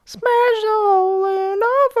Smash a hole in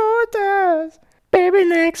all four tires. Baby,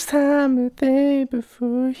 next time you think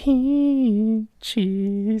before he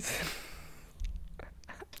cheese.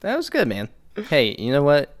 That was good, man. Hey, you know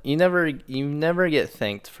what? You never get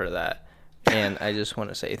thanked for that, and I just want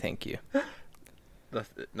to say thank you.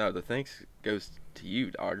 The thanks goes to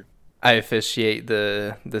you, dog. I officiate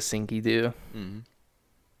the Sinky Do. Mm-hmm.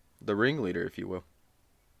 The ringleader, if you will.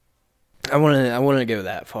 I want to go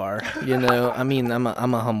that far. You know, I mean, I'm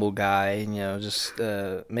a humble guy. You know, just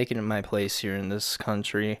making it my place here in this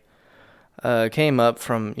country. Came up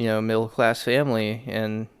from middle class family,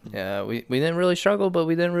 and we didn't really struggle, but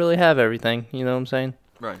we didn't really have everything. You know what I'm saying?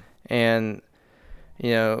 Right. And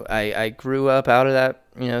I grew up out of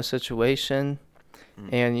that situation,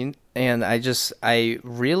 and I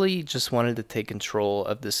really just wanted to take control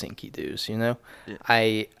of the Sinky Doos. You know, Yeah.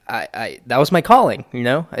 I that was my calling. You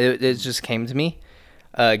know, it just came to me.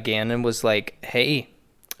 Gannon was like, "Hey,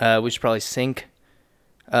 we should probably sync."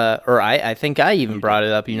 Or I think I even brought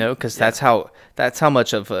it up, because that's how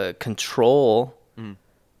much of a control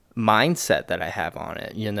mindset that I have on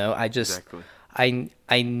it. I just Exactly.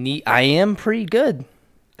 I am pretty good.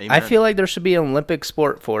 Amen. I feel like there should be an Olympic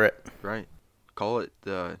sport for it. Right. Call it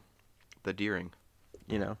the deering.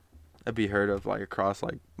 That'd be heard of like across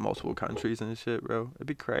like multiple countries and shit, bro. It'd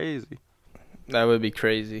be crazy. That would be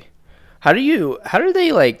crazy. How do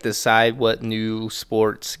they like decide what new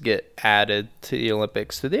sports get added to the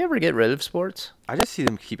Olympics? Do they ever get rid of sports? I just see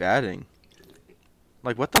them keep adding.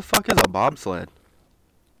 Like, what the fuck is a bobsled?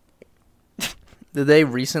 Did they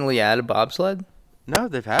recently add a bobsled? No,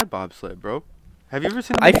 they've had bobsled, bro. Have you ever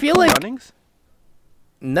seen? I feel like runnings?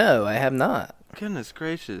 No, I have not. Goodness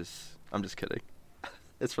gracious! I'm just kidding.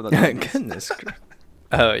 It's for the 90s. Goodness.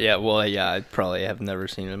 Oh yeah, well yeah, I probably have never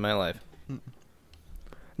seen it in my life.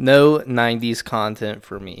 No 90s content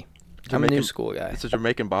for me. I'm a new school guy. It's a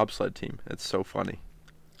Jamaican bobsled team. It's so funny.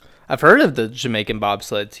 I've heard of the Jamaican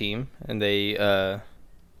bobsled team, and they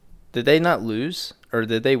did they not lose or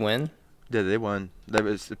did they win? Yeah, they won. That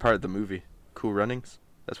was part of the movie, Cool Runnings.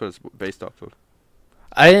 That's what it's based off of.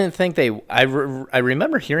 I didn't think they. I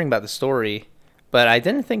remember hearing about the story, but I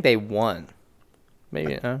didn't think they won.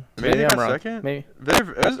 Maybe Maybe I'm wrong. Second? Maybe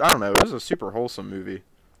I don't know. It was a super wholesome movie.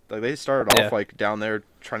 Like they started off like down there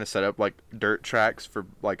trying to set up like dirt tracks for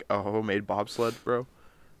like a homemade bobsled, bro.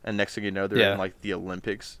 And next thing you know, they're in like the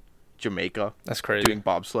Olympics, Jamaica. That's crazy. Doing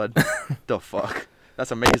bobsled. The fuck?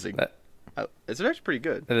 That's amazing. It's actually pretty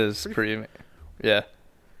good. It is pretty. Yeah.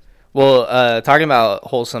 Well, talking about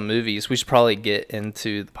wholesome movies, we should probably get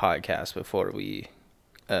into the podcast before we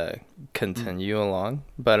continue along.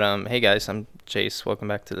 But hey guys, I'm Chase. Welcome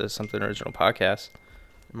back to the Something Original podcast.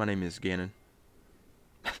 My name is Gannon.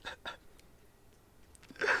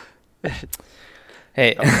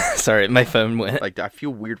 Hey, sorry, my phone went. Like I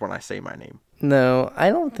feel weird when I say my name. No,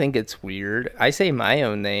 I don't think it's weird. I say my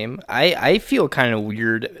own name. I feel kind of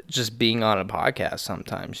weird just being on a podcast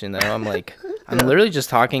sometimes, I'm like, I'm literally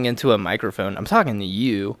just talking into a microphone. I'm talking to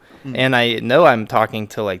you, and I know I'm talking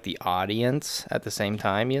to, like, the audience at the same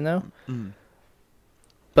time,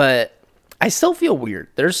 But I still feel weird.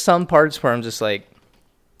 There's some parts where I'm just like,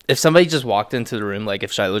 if somebody just walked into the room, like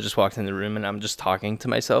if Shiloh just walked in the room and I'm just talking to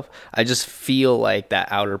myself, I just feel like that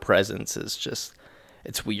outer presence is just,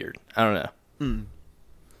 it's weird. I don't know.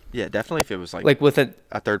 Yeah, definitely if it was like with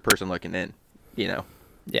a third person looking in,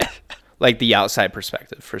 Yeah, like the outside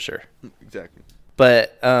perspective for sure. Exactly.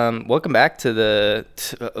 But welcome back to the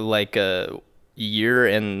a year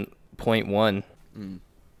and 0.1.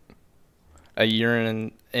 A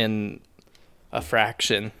year and a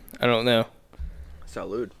fraction. I don't know.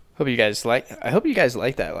 Salud. I hope you guys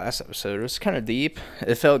liked that last episode. It was kind of deep.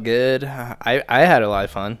 It felt good. I had a lot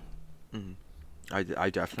of fun. I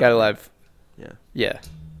definitely got a lot of. Yeah.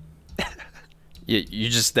 You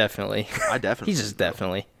just definitely. I definitely. He just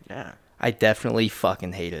definitely. Yeah. I definitely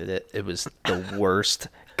fucking hated it. It was the worst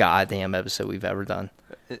goddamn episode we've ever done.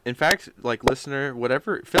 In fact, like listener,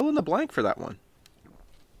 whatever, fill in the blank for that one.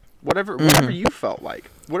 Whatever you felt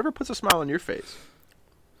like. Whatever puts a smile on your face.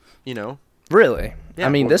 Really? Yeah, I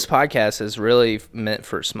mean, this podcast is really meant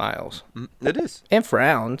for smiles. It is. And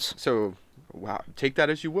frowns. So, wow, take that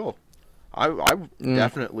as you will. I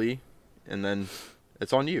definitely, and then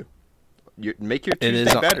it's on you. You make your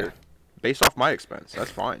Tuesday better, based off my expense.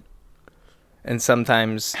 That's fine. And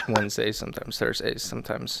sometimes Wednesdays, sometimes Thursdays,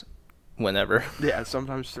 sometimes whenever. Yeah,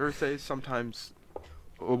 sometimes Thursdays, sometimes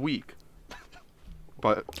a week.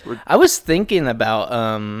 But I was thinking about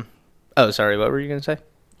oh, sorry, what were you gonna say?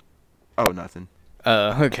 Oh, nothing.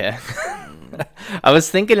 Okay. I was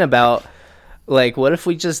thinking about Like, what if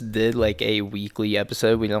we just did like a weekly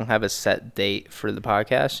episode? We don't have a set date for the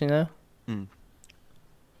podcast, you know? Mm.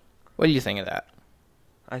 What do you think of that?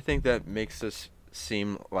 I think that makes us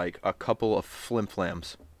seem like a couple of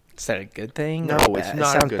flimflams. Is that a good thing? No, it's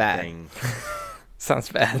not a good thing. Sounds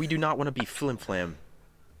bad. We do not want to be flimflam.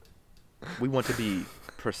 We want to be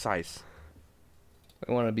precise.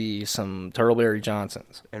 We want to be some Turtleberry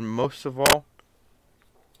Johnsons. And most of all,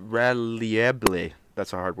 reliable.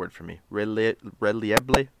 That's a hard word for me.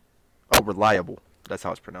 Reliable? Oh, reliable. That's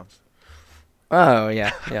how it's pronounced. Oh,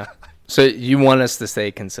 yeah, yeah. So you want us to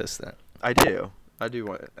stay consistent? I do. I do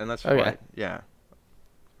want it. And that's okay. Why. Yeah.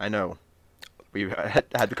 I know. We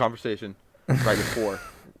had the conversation right before.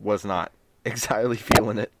 Was not exactly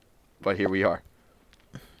feeling it. But here we are.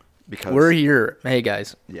 Because we're here. Hey,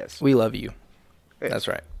 guys. Yes. We love you. Hey. That's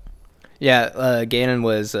right. Yeah, Gannon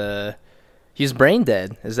was... he's brain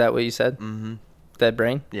dead. Is that what you said? Mm-hmm. Dead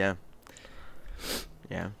brain? Yeah.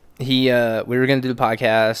 Yeah. We were gonna do the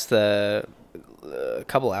podcast a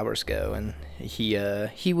couple hours ago, and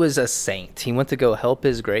he was a saint. He went to go help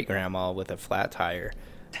his great grandma with a flat tire.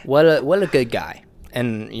 What a good guy.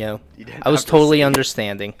 And I was totally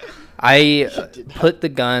understanding. I put the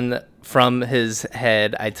gun from his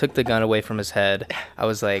head. I took the gun away from his head. I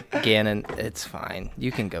was like, Gannon, it's fine.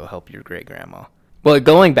 You can go help your great grandma. Well,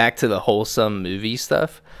 going back to the wholesome movie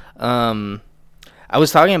stuff, I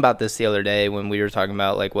was talking about this the other day when we were talking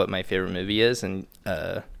about like what my favorite movie is, and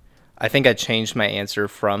I think I changed my answer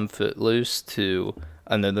from Footloose to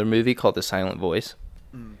another movie called The Silent Voice.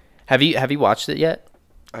 Mm. Have you watched it yet?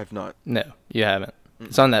 I have not. No, you haven't. Mm-mm.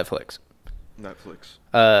 It's on Netflix.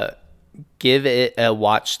 Give it a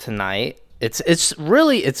watch tonight. It's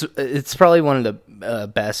probably one of the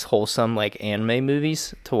best wholesome like anime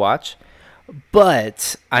movies to watch.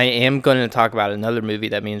 But I am going to talk about another movie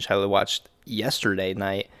that me and Charlie watched yesterday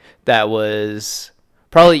night that was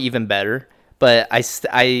probably even better. But I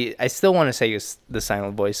still want to say The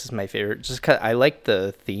Silent Voice is my favorite just because I like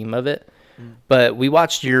the theme of it. Mm. But we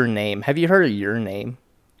watched Your Name. Have you heard of Your Name?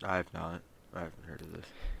 I have not. I haven't heard of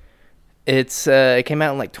this. It came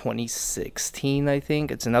out in like 2016, I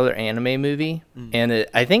think. It's another anime movie. Mm. And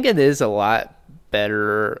I think it is a lot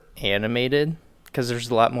better animated because there's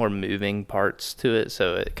a lot more moving parts to it,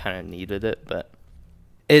 so it kind of needed it. But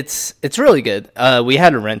it's really good. We had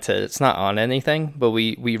to rent it. It's not on anything, but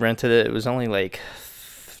we rented it. It was only like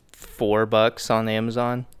 $4 on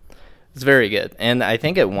Amazon. It's very good, and I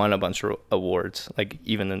think it won a bunch of awards, like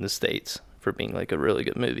even in the States, for being like a really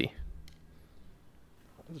good movie.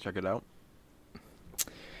 Let's check it out.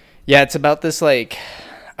 Yeah, it's about this like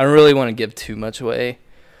I don't really want to give too much away.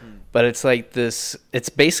 But it's like this, it's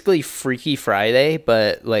basically Freaky Friday,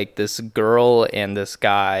 but like this girl and this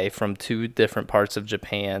guy from two different parts of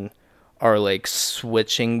Japan are like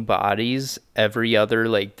switching bodies every other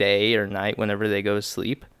like day or night whenever they go to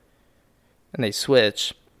sleep. And they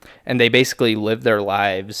switch. And they basically live their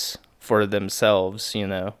lives for themselves,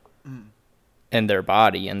 and their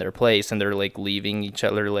body and their place. And they're like leaving each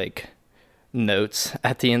other like notes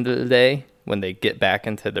at the end of the day when they get back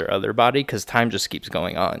into their other body, because time just keeps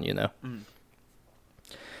going on, Mm.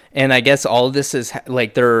 And I guess all of this is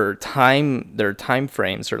like their time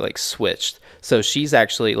frames are like switched. So she's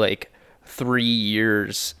actually like 3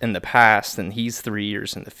 years in the past and he's 3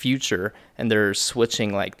 years in the future, and they're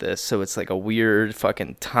switching like this. So it's like a weird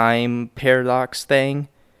fucking time paradox thing.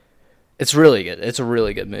 It's really good. It's a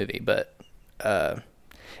really good movie, but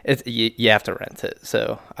you have to rent it.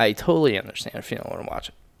 So I totally understand if you don't want to watch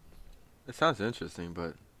it. It sounds interesting,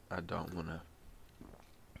 but I don't want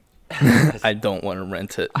to. I don't want to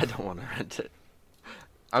rent it. I don't want to rent it.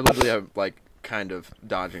 I literally am like kind of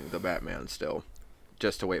dodging the Batman still,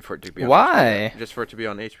 just to wait for it to be on Why? HBO. Just for it to be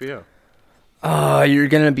on HBO. Oh, you're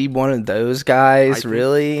gonna be one of those guys,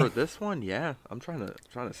 really? For this one, yeah. I'm trying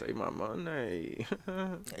to save my money.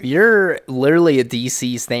 You're literally a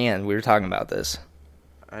DC stan. We were talking about this.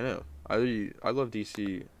 I know. I love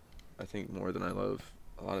DC. I think more than I love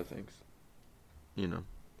a lot of things.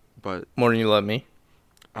 But more than you love me?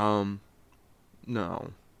 No, I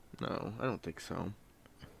don't think so.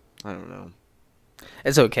 I don't know.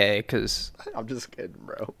 It's okay, because I'm just kidding,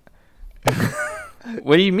 bro.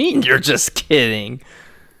 What do you mean you're just kidding?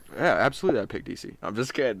 Yeah, absolutely, I pick DC. I'm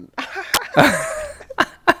just kidding. God,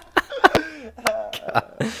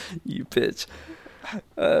 you bitch.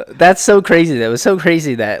 That's so crazy. That was so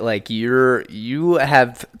crazy that like you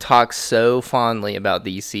have talked so fondly about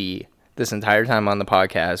DC this entire time on the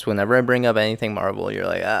podcast. Whenever I bring up anything Marvel, you're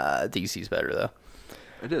like, DC's better though.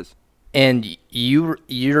 It is. And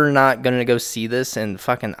you're not gonna go see this in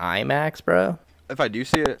fucking IMAX, bro? If I do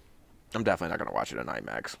see it, I'm definitely not gonna watch it in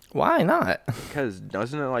IMAX. Why not? Because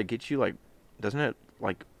doesn't it get you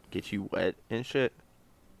wet and shit?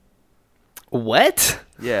 What?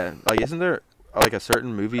 Yeah, like isn't there like a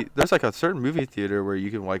certain movie? There's like a certain movie theater where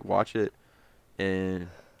you can like watch it in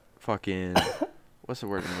fucking what's the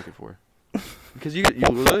word I'm looking for? Because you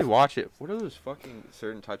literally watch it. What are those fucking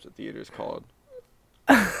certain types of theaters called?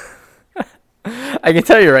 I can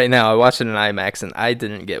tell you right now, I watched it in IMAX and I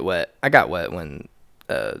didn't get wet. I got wet when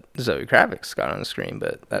Zoe Kravitz got on the screen,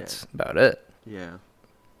 but that's about it. Yeah,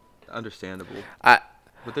 understandable. I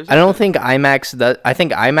don't think IMAX does. I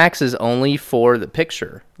think IMAX is only for the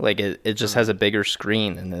picture. Like it just has a bigger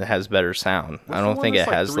screen and it has better sound. I don't think it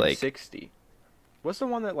has like 360. What's the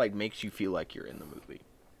one that like makes you feel like you're in the movie?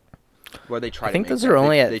 Where they try. I think those are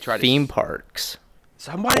only at theme parks.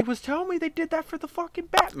 Somebody was telling me they did that for the fucking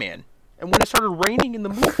Batman, and when it started raining in the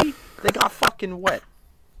movie, they got fucking wet.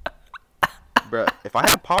 Bruh, if I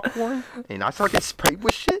have popcorn and I start getting sprayed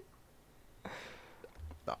with shit,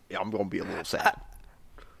 I'm gonna be a little sad.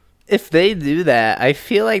 If they do that, I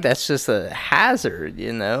feel like that's just a hazard,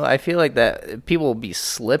 you know? I feel like that people will be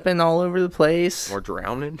slipping all over the place. Or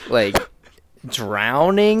drowning. Like,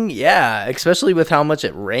 drowning? Yeah, especially with how much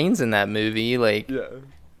it rains in that movie. Like, yeah.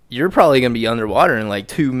 You're probably going to be underwater in like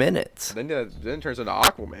 2 minutes. Then it turns into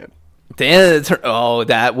Aquaman. Then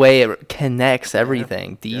that way it connects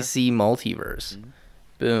everything. Yeah. DC Multiverse. Mm-hmm.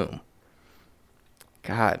 Boom.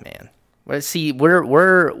 God, man. Well, see,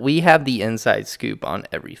 we have the inside scoop on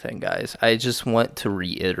everything, guys. I just want to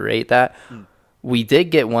reiterate that. We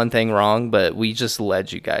did get one thing wrong, but we just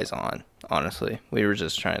led you guys on. Honestly, we were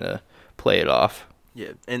just trying to play it off.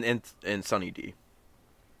 Yeah, and Sunny D.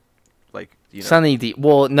 Like, you know. Sunny D.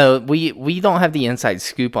 Well, no, we don't have the inside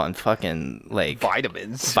scoop on fucking like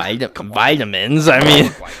vitamins. Vitamins. I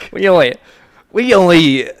mean, we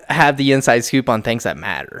only have the inside scoop on things that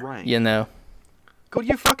matter. Right. You know. Go to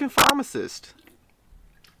your fucking pharmacist.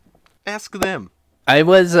 Ask them. I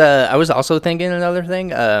was also thinking another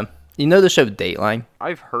thing. You know the show Dateline?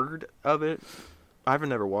 I've heard of it. I've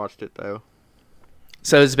never watched it though.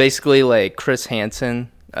 So it's basically like Chris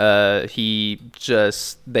Hansen. They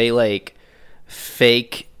like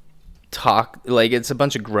fake talk. Like it's a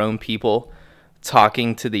bunch of grown people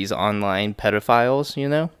talking to these online pedophiles. You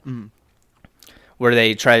know, where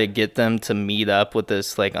they try to get them to meet up with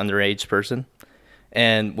this like underage person.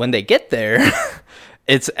 And when they get there,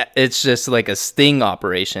 it's just like a sting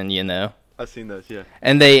operation, you know. I've seen those, yeah.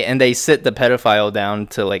 And they sit the pedophile down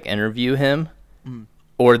to like interview him,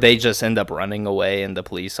 or they just end up running away, and the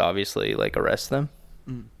police obviously like arrest them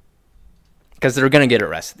because they're gonna get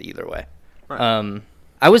arrested either way. Right.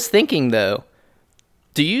 I was thinking though,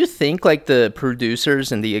 do you think like the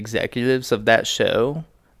producers and the executives of that show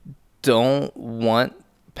don't want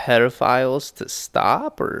pedophiles to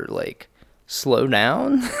stop or like slow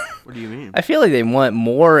down? What do you mean? I feel like they want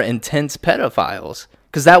more intense pedophiles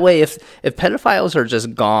because that way if pedophiles are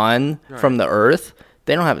just gone from the earth,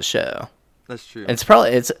 they don't have a show. That's true. And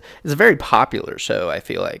it's a very popular show, I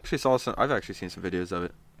feel like. I've actually seen some videos of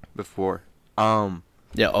it before.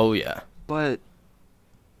 Yeah, oh yeah. But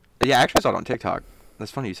yeah, I actually saw it on TikTok.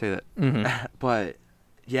 That's funny you say that. Mm-hmm. But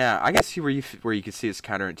yeah, I can see where you can see it's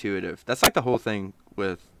counterintuitive. That's like the whole thing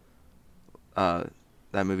with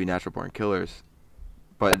that movie Natural Born Killers,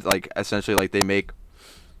 but like essentially like they make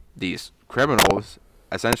these criminals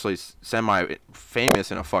essentially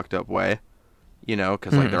semi-famous in a fucked up way, you know,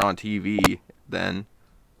 because like they're on TV then,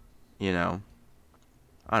 you know,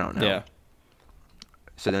 I don't know. Yeah.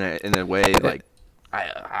 So then in a way like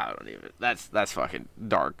I don't even that's fucking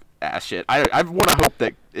dark ass shit. I want to hope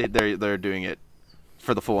that they're doing it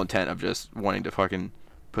for the full intent of just wanting to fucking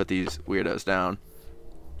put these weirdos down.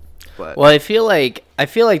 But. Well, I feel like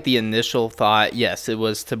the initial thought, yes, it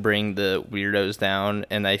was to bring the weirdos down,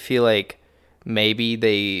 and I feel like maybe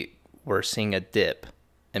they were seeing a dip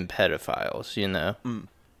in pedophiles, you know?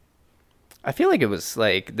 I feel like it was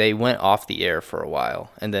like they went off the air for a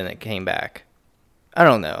while, and then it came back. I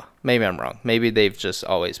don't know. Maybe I'm wrong. Maybe they've just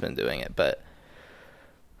always been doing it, but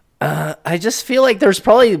I just feel like there's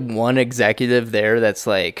probably one executive there that's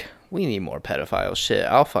like, we need more pedophile shit.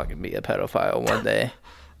 I'll fucking be a pedophile one day.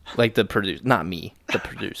 Like the producer, not me, the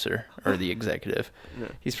producer or the executive. Yeah.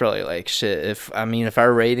 He's probably like, shit. If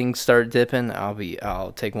our ratings start dipping,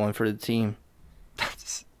 I'll take one for the team.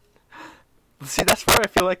 See, that's where I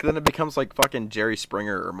feel like then it becomes like fucking Jerry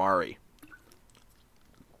Springer or Maury.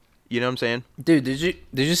 You know what I'm saying? Dude, did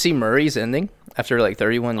you see Murray's ending after like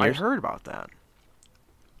 31 years? I heard about that.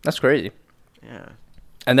 That's crazy. Yeah.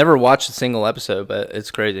 I never watched a single episode, but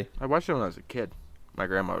it's crazy. I watched it when I was a kid. My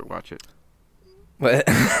grandma would watch it. What?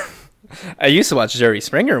 I used to watch Jerry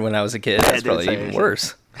Springer when I was a kid. That's probably even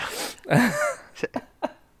worse. I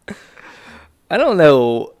don't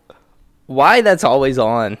know why that's always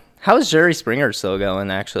on. How is Jerry Springer still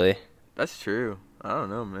going, actually? That's true. I don't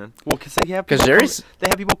know, man. Well, because they have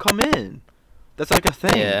people come in. That's like a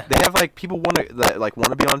thing. Yeah. They have like people want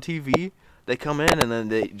to be on TV. They come in and then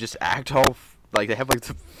they just act all like they have like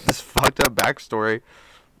this fucked up backstory,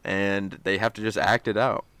 and they have to just act it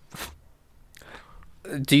out.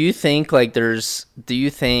 Do you think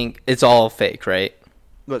it's all fake, right?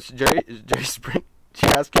 But Jerry Springer. She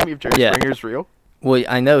asking me if Jerry Springer's real. Well,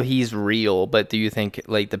 I know he's real, but do you think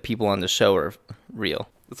like the people on the show are real?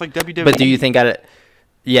 It's like WWE. But do you think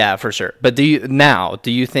yeah, for sure. But do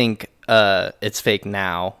you think it's fake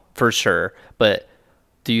now? For sure. But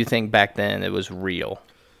do you think back then it was real?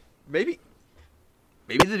 Maybe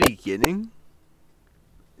the beginning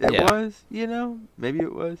it was, maybe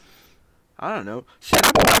it was. I don't know. Shit,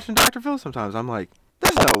 I've been watching Dr. Phil sometimes. I'm like,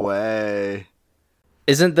 there's no way.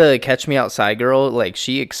 Isn't the Catch Me Outside girl, like,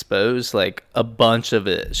 she exposed, like, a bunch of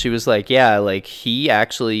it. She was like, yeah, like, he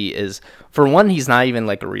actually is, for one, he's not even,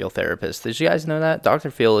 like, a real therapist. Did you guys know that? Dr.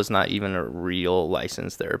 Phil is not even a real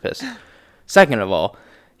licensed therapist. Second of all,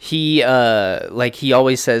 he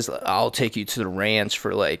always says, I'll take you to the ranch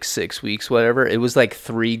for, like, 6 weeks, whatever. It was, like,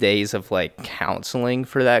 3 days of, like, counseling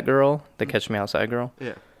for that girl, the Catch Me Outside girl.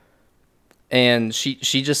 Yeah. And she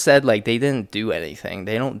just said, like, they didn't do anything.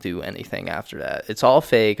 They don't do anything after that. It's all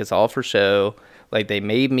fake. It's all for show. Like, they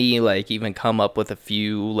made me, like, even come up with a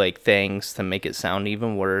few, like, things to make it sound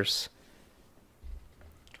even worse.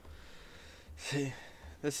 See,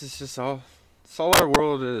 this is just all... It's all our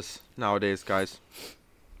world is nowadays, guys.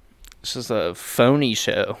 It's just a phony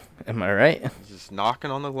show. Am I right? Just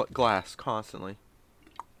knocking on the glass constantly.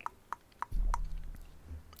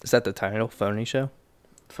 Is that the title? Phony show?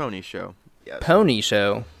 Phony show. Yes. Pony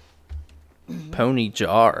show. Pony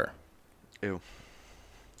jar. Ew.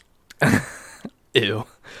 Ew.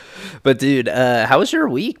 But dude, how was your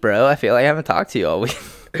week, bro? I feel like I haven't talked to you all week.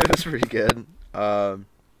 It was pretty good. I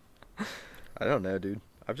don't know, dude.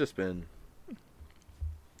 I've just been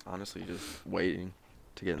honestly just waiting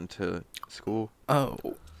to get into school. Oh,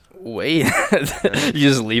 wait. You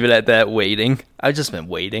just leave it at that, waiting. I've just been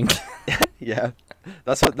waiting. Yeah.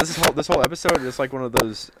 That's what this whole episode is like one of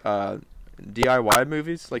those DIY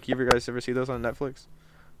movies. Like, you guys ever see those on Netflix?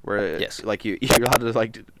 Where yes, like you're allowed to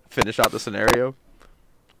like finish out the scenario.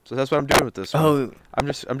 So that's what I'm doing with this one. Oh,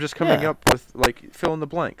 I'm just coming up with like fill in the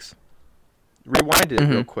blanks. Rewind it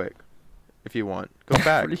real quick, if you want. Go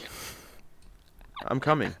back. I'm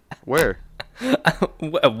coming. Where?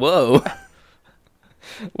 Whoa!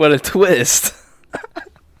 What a twist.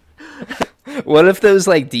 What if those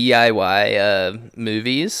like DIY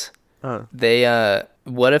movies? They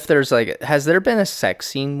what if there's like, has there been a sex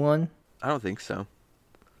scene one? I don't think so.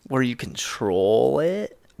 Where you control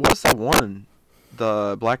it? What's that one?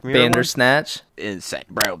 The Black Mirror Bandersnatch? Insane,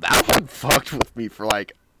 bro. That one fucked with me for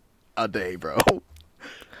like a day, bro.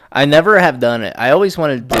 I never have done it. I always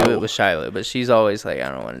wanted to do it with Shiloh, but she's always like, I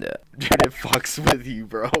don't want to do it. Dude, it fucks with you,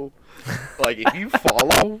 bro. Like, if you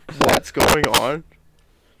follow what's going on,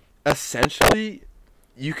 essentially,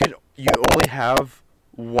 you only have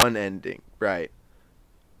one ending, right?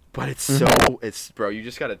 But it's bro, you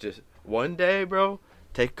just gotta just one day, bro,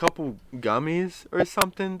 take a couple gummies or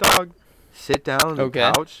something, dog. Sit down on the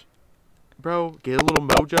couch, bro. Get a little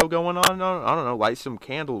mojo going on. I don't know, light some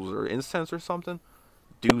candles or incense or something.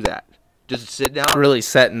 Do that. Just sit down. Really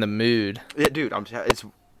setting the mood. Yeah, dude.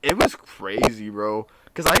 It was crazy, bro.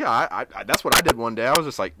 Cause I that's what I did one day. I was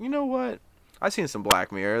just like, you know what? I seen some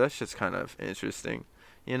Black Mirror. That's just kind of interesting,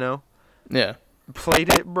 you know? Yeah.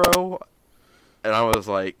 Played it, bro. And I was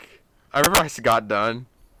like, I remember I got done,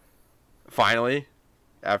 finally,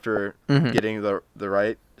 after getting the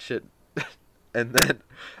right shit. And then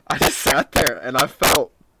I just sat there, and I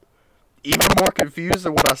felt even more confused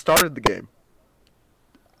than when I started the game.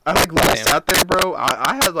 I like literally sat there, bro.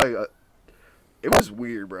 I had like it was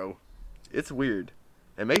weird, bro. It's weird.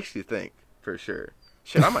 It makes you think, for sure.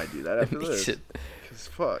 Shit, I might do that after this. Cause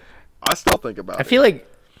fuck, I still think about it.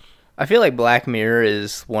 I feel like Black Mirror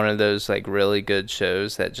is one of those like really good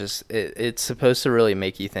shows that just it's supposed to really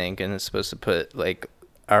make you think, and it's supposed to put like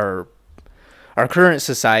our current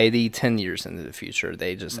society 10 years into the future.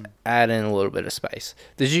 They just add in a little bit of spice.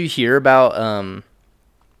 Did you hear about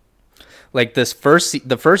like the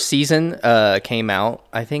first season came out,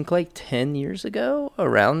 I think like 10 years ago,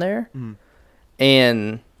 around there.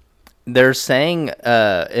 And they're saying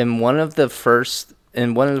in one of the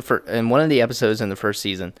episodes in the first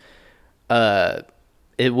season,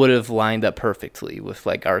 it would have lined up perfectly with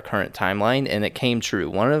like our current timeline, and it came true.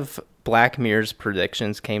 One of Black Mirror's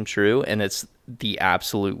predictions came true, and it's the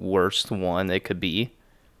absolute worst one it could be.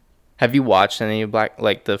 Have you watched any of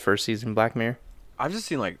the first season of Black Mirror? I've just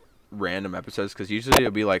seen like random episodes because usually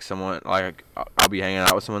it'll be like someone like I'll be hanging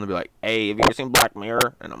out with someone, they'll be like, "Hey, have you ever seen Black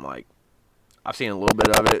Mirror?" And I'm like, "I've seen a little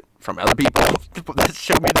bit of it from other people that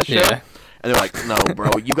showed me the show." Yeah. And they're like, "No, bro,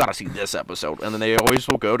 you gotta see this episode." And then they always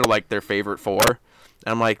will go to like their favorite 4, and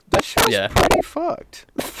I'm like, "That show's pretty fucked."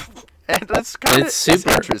 And that's kind of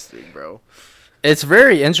super interesting, bro. It's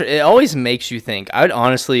very interesting. It always makes you think. I'd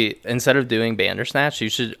honestly, instead of doing Bandersnatch, you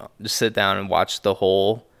should just sit down and watch the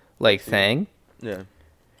whole like thing. Yeah.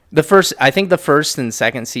 I think the first and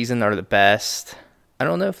second season are the best. I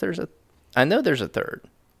don't know if I know there's a third,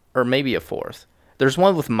 or maybe a fourth. There's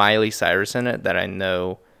one with Miley Cyrus in it that I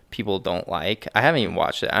know people don't like. I haven't even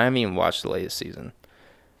watched it. I haven't even watched the latest season.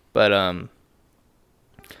 But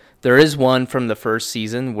there is one from the first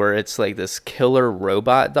season where it's like this killer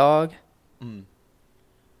robot dog.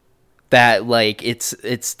 That like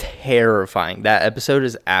it's terrifying. That episode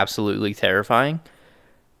is absolutely terrifying.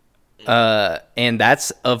 And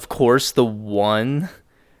that's of course the one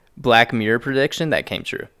Black Mirror prediction that came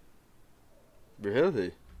true.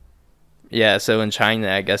 Really? Yeah, so in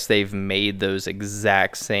China, I guess they've made those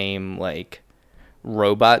exact same like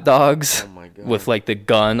robot dogs with like the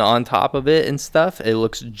gun on top of it and stuff. It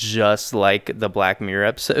looks just like the Black Mirror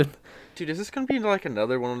episode. Dude, is this gonna be like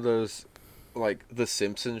another one of those like the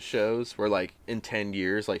Simpsons shows where like in 10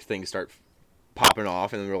 years like things start popping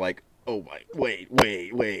off and then we're like, oh my, wait,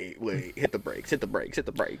 hit the brakes,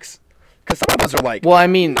 because some of us are like, well, I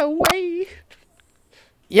mean, no way.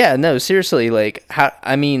 Yeah, no, seriously, like how,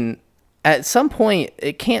 I mean, at some point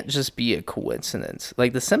it can't just be a coincidence.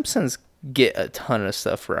 Like the Simpsons get a ton of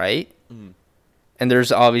stuff right, and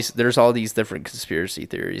there's all these different conspiracy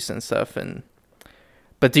theories and stuff.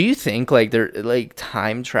 But do you think like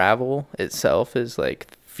time travel itself is like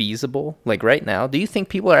feasible? Like right now, do you think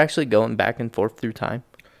people are actually going back and forth through time?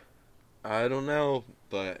 I don't know,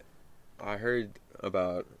 but I heard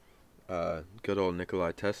about good old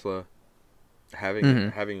Nikola Tesla having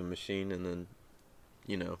a machine, and then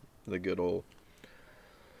the good old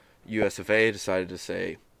US of A decided to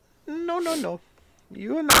say, no,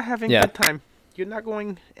 you are not having good time. You're not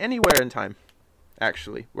going anywhere in time.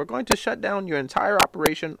 Actually, we're going to shut down your entire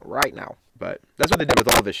operation right now. But that's what they did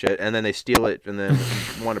with all this shit, and then they steal it and then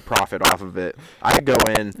want to profit off of it. I go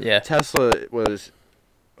in. Yeah. Tesla was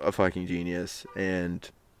a fucking genius, and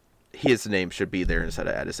his name should be there instead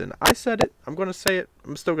of Edison. I said it. I'm going to say it.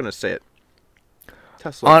 I'm still going to say it.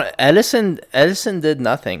 Tesla. Edison did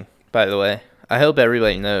nothing, by the way. I hope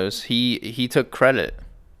everybody knows. He took credit.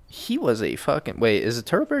 He was a fucking... Wait, is a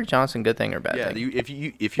Turtleberry Johnson good thing or bad thing? Yeah,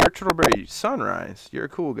 if you're Turtleberry Sunrise, you're a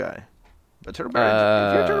cool guy. But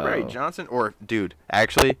Turtleberry, if you're Turtleberry Johnson, or dude,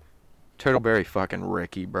 actually, Turtleberry fucking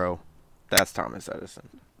Ricky, bro. That's Thomas Edison.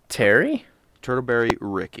 Terry? Turtleberry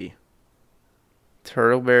Ricky.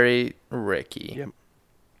 Turtleberry Ricky. Yep.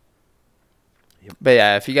 But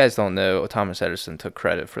yeah, if you guys don't know, Thomas Edison took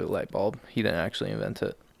credit for the light bulb. He didn't actually invent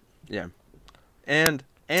it. Yeah. And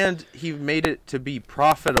he made it to be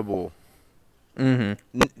profitable.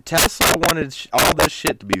 Tesla wanted all this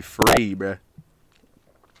shit to be free, bruh.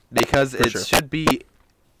 Because should be...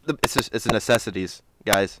 It's necessities,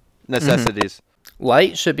 guys. Necessities.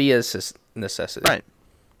 Light should be a necessity.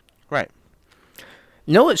 Right.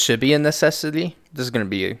 You know what should be a necessity? This is going to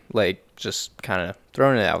be, like, just kind of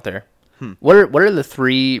throwing it out there. What are the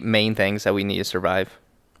 3 main things that we need to survive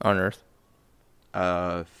on Earth?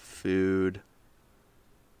 Food...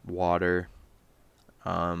 water,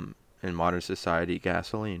 in modern society,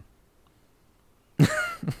 gasoline.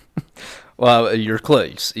 Well, you're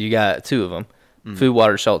close. You got 2 of them. Food,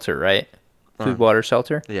 water, shelter, right? Food, water,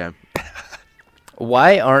 shelter? Yeah.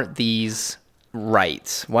 Why aren't these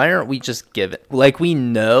rights? Why aren't we just given? Like, we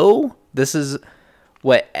know this is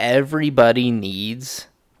what everybody needs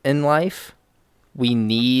in life. We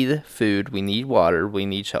need food, we need water, we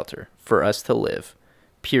need shelter for us to live.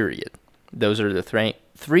 Period. Those are the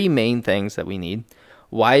 3 main things that we need.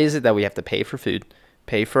 Why is it that we have to pay for food,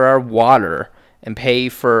 pay for our water, and pay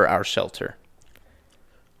for our shelter?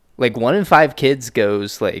 Like 1 in 5 kids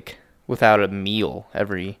goes like without a meal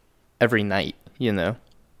every night, you know?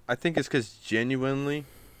 I think it's because genuinely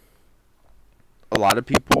a lot of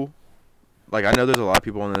people, like I know there's a lot of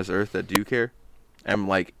people on this earth that do care. And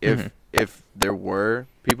like if there were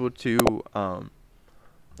people to I'm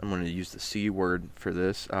going to use the C word for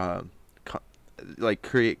this, like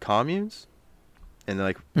create communes, and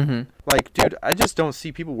like dude, I just don't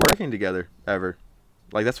see people working together ever.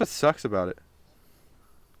 Like that's what sucks about it.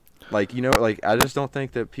 Like, you know, like, I just don't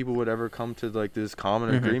think that people would ever come to, like, this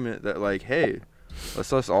common agreement that, like, hey,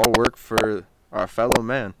 let's all work for our fellow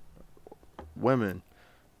man, women,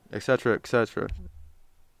 etc., etc.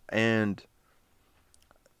 And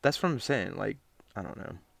that's what I'm saying. Like, I don't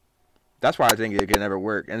know. That's why I think it can never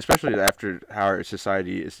work, and especially after how our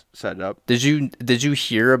society is set up. Did you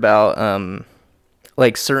hear about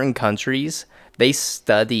like certain countries, they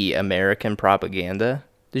study American propaganda?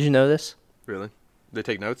 Did you know this? Really? They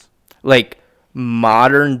take notes? Like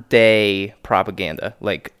modern day propaganda,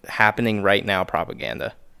 like happening right now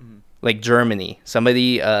propaganda. Mm-hmm. Like Germany.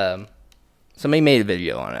 Somebody made a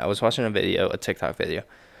video on it. I was watching a TikTok video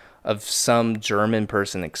of some German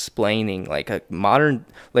person explaining like a modern,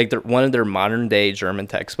 like one of their modern day German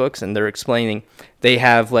textbooks, and they're explaining they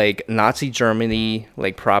have like Nazi Germany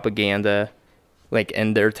like propaganda like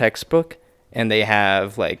in their textbook, and they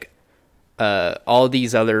have like all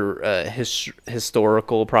these other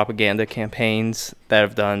historical propaganda campaigns that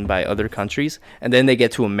have done by other countries, and then they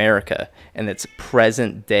get to America and it's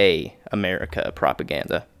present day America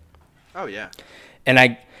propaganda. Oh yeah.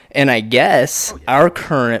 And I guess our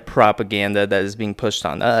current propaganda that is being pushed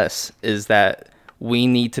on us is that we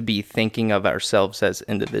need to be thinking of ourselves as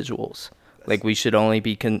individuals. Like we should only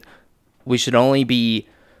be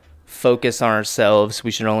focused on ourselves.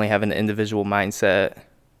 We should only have an individual mindset,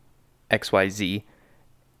 XYZ.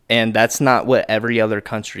 And that's not what every other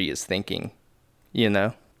country is thinking, you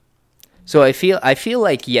know? So I feel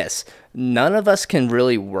like, yes, none of us can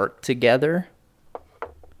really work together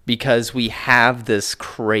because we have this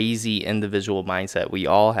crazy individual mindset. We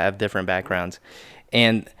all have different backgrounds.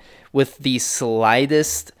 And with the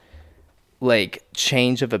slightest like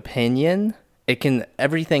change of opinion,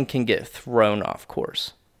 everything can get thrown off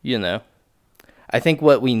course, you know? I think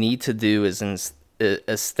what we need to do is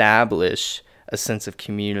establish a sense of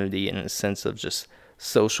community and a sense of just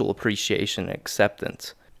social appreciation and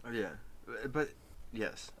acceptance. Yeah. But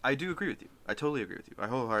yes, I do agree with you. I totally agree with you. I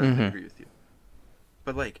wholeheartedly agree with you.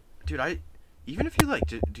 But, like, dude, even if you, like,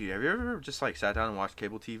 have you ever just, like, sat down and watched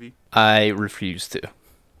cable TV? I refuse to.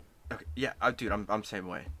 Okay, yeah, dude, I'm same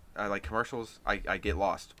way. I like commercials. I get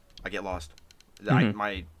lost. Mm-hmm.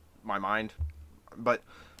 My mind. But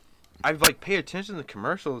I, like, pay attention to the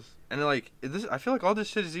commercials, and, like, I feel like all this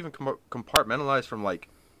shit is even compartmentalized from, like,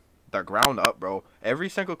 the ground up, bro. Every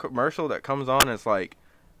single commercial that comes on is, like,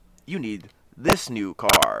 you need this new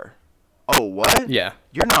car. Oh, what? Yeah.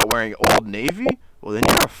 You're not wearing Old Navy? Well, then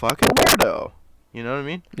you're a fucking weirdo. You know what I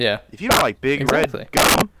mean? Yeah. If you don't like big red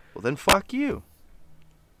gum, well, then fuck you.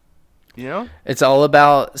 You know? It's all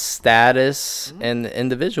about status and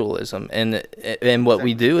individualism. And what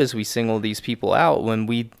we do is we single these people out when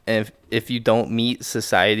if you don't meet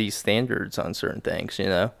society's standards on certain things, you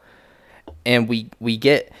know? And we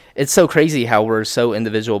get, it's so crazy how we're so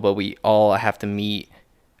individual, but we all have to meet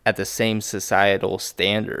at the same societal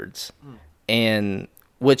standards. And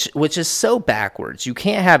which is so backwards. You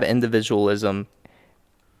can't have individualism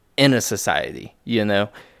in a society, you know?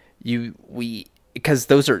 Because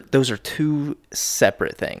those are two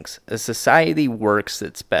separate things. A society works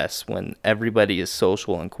its best when everybody is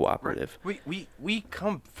social and cooperative. Right. We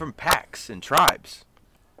come from packs and tribes.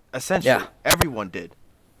 Essentially, everyone did.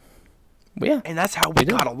 Yeah. And that's how we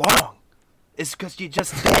got along. It's because you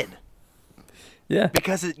just did. Yeah.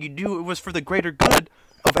 Because you knew it was for the greater good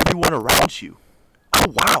of everyone around you.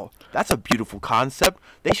 Oh, wow. That's a beautiful concept.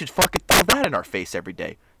 They should fucking throw that in our face every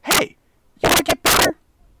day. Hey, you want to get better?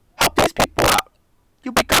 Help these people out.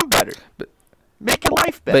 You'll become better. Make your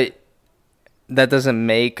life better. But that doesn't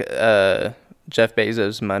make Jeff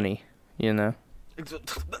Bezos money, you know?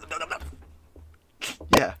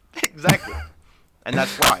 Yeah, exactly. And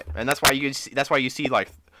that's why you see like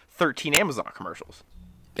 13 Amazon commercials.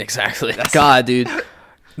 Exactly. God, dude.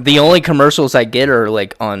 The only commercials I get are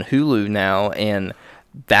like on Hulu now, and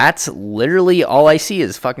that's literally all I see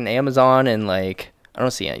is fucking Amazon, and like I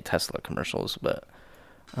don't see any Tesla commercials, but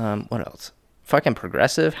what else? Fucking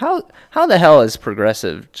Progressive. How the hell has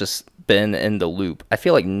Progressive just been in the loop? I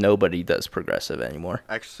feel like nobody does Progressive anymore.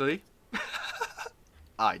 Actually,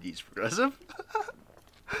 I use Progressive.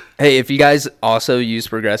 Hey, if you guys also use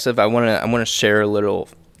Progressive, I wanna share a little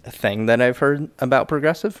thing that I've heard about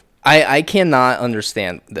Progressive. I cannot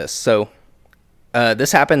understand this. So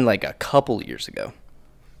this happened like a couple years ago.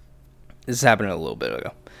 This happened a little bit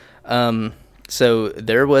ago. So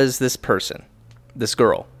there was this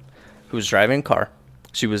girl, who was driving a car.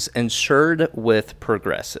 She was insured with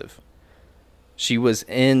Progressive. She was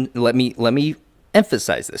let me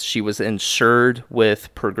emphasize this. She was insured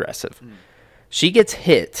with Progressive. She gets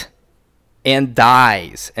hit and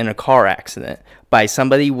dies in a car accident by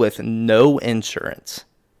somebody with no insurance.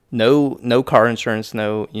 No car insurance,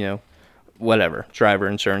 no, whatever, driver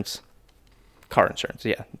insurance, car insurance.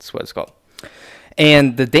 Yeah, that's what it's called.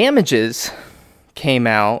 And the damages came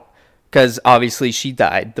out because obviously she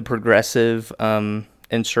died. The Progressive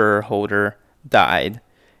insurer holder died,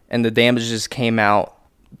 and the damages came out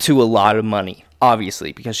to a lot of money,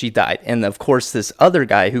 obviously, because she died. And of course, this other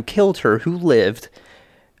guy who killed her, who lived,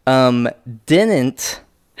 didn't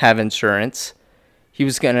have insurance. He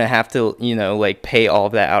was going to have to, pay all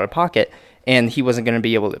of that out of pocket, and he wasn't going to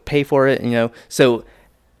be able to pay for it, So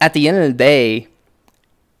at the end of the day,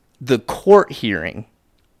 the court hearing,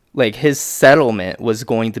 like his settlement was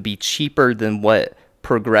going to be cheaper than what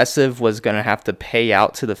Progressive was going to have to pay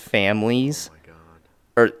out to the families. Oh my God.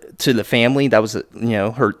 Or to the family that was,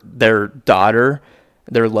 their daughter,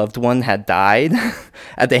 their loved one had died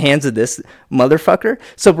at the hands of this motherfucker.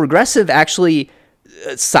 So Progressive actually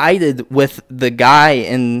sided with the guy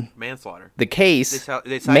in manslaughter. The case.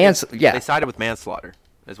 They sided with manslaughter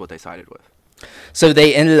is what they sided with. So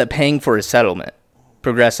they ended up paying for a settlement,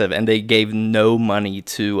 Progressive, and they gave no money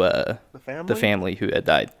to the family who had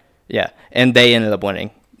died. Yeah, and they ended up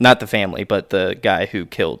winning. Not the family, but the guy who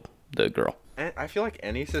killed the girl. And I feel like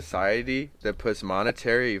any society that puts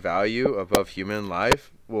monetary value above human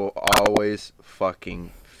life will always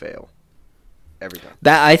fucking fail. Every time.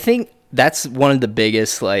 I think that's one of the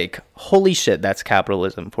biggest, like, holy shit, that's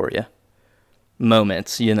capitalism for you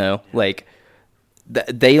moments, Like,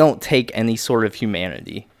 they don't take any sort of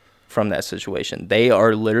humanity from that situation. They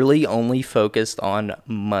are literally only focused on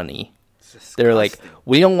money. They're like,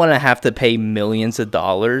 we don't want to have to pay millions of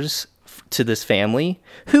dollars to this family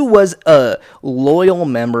who was a loyal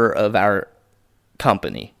member of our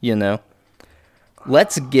company,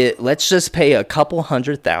 Let's just pay a couple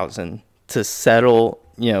 $100,000 to settle,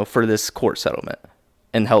 for this court settlement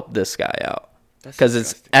and help this guy out. Because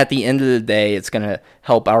it's at the end of the day, it's going to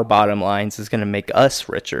help our bottom lines. It's going to make us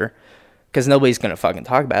richer because nobody's going to fucking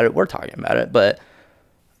talk about it. We're talking about it, but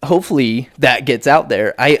hopefully that gets out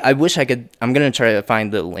there. I wish I could. I'm going to try to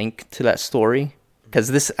find the link to that story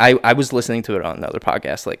because I was listening to it on another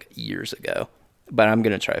podcast like years ago, but I'm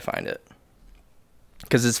going to try to find it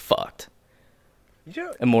because it's fucked.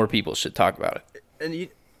 And more people should talk about it. And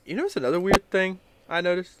it's another weird thing I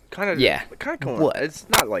noticed. Kind of going. What? It's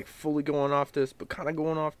not like fully going off this, but kind of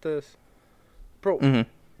going off this. Bro,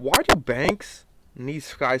 Why do banks need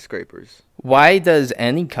skyscrapers? Why does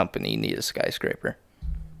any company need a skyscraper?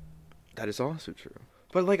 That is also true.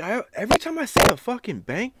 But like, every time I see a fucking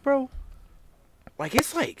bank, bro, like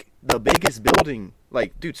it's like the biggest building.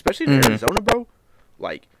 Like, dude, especially in Arizona, bro.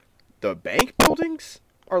 Like, the bank buildings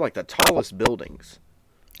are like the tallest buildings.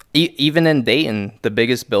 Even in Dayton, the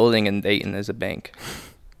biggest building in Dayton is a bank.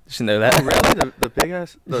 Did you know that? Oh, really? The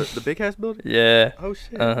big ass building? Yeah. Oh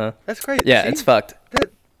shit. That's crazy. Yeah, it's fucked.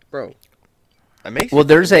 Bro. That makes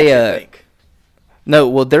there's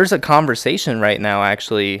there's a conversation right now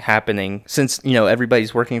actually happening since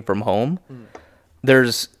everybody's working from home.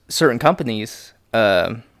 There's certain companies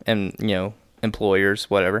and employers,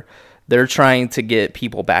 whatever. They're trying to get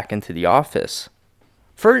people back into the office.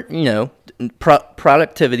 For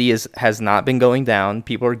productivity has not been going down.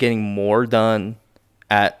 People are getting more done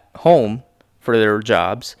at home for their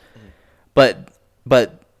jobs, but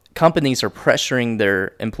companies are pressuring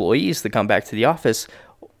their employees to come back to the office.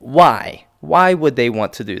 Why? Why would they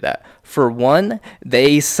want to do that? For one,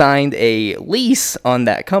 they signed a lease on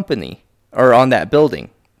that company or on that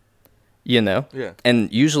building. Yeah.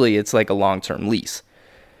 And usually it's like a long-term lease.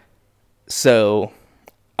 So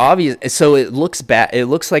so it looks bad. It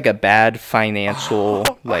looks like a bad financial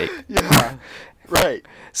Yeah. Right.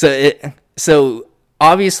 So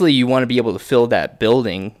obviously you want to be able to fill that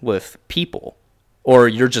building with people, or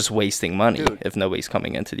you're just wasting money. Dude, if nobody's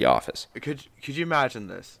coming into the office. Could you imagine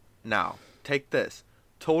this? Now, take this.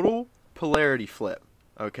 Total polarity flip,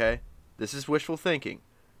 okay? This is wishful thinking.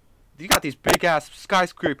 You got these big ass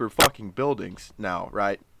skyscraper fucking buildings now,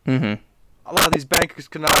 right? A lot of these bankers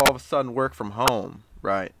can now all of a sudden work from home.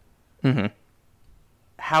 Right.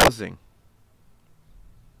 Housing.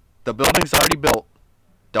 The building's already built.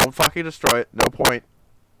 Don't fucking destroy it. No point.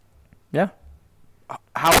 Yeah.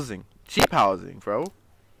 Housing. Cheap housing, bro.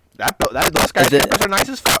 Those skyscrapers are nice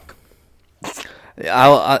as fuck.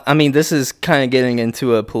 I mean, this is kind of getting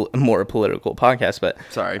into a more political podcast, but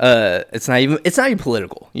sorry. It's not even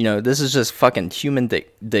political. This is just fucking human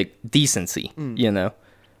decency.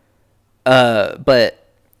 But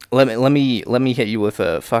let me hit you with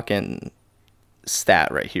a fucking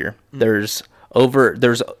stat right here. There's a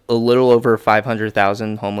little over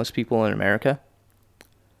 500,000 homeless people in America.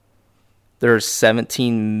 There's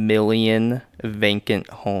 17 million vacant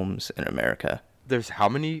homes in America. there's how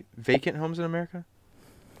many vacant homes in America?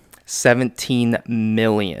 17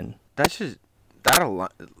 million. That's just that a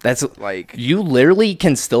lot. That's like you literally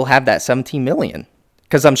can still have that 17 million,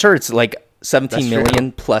 because I'm sure it's like 17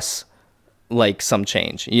 million plus like some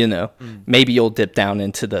change. You know, maybe you'll dip down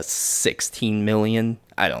into the 16 million.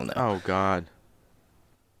 I don't know. Oh God.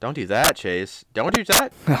 Don't do that, Chase. Don't do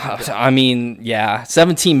that. I mean, yeah,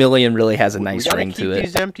 17 million really has a nice ring to it. Keep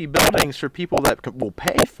these empty buildings for people that will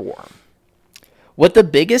pay for them. What the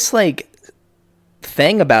biggest like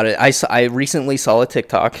thing about it, I recently saw a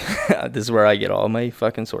TikTok. This is where I get all my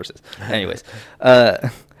fucking sources. Anyways, I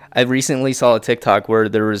recently saw a TikTok where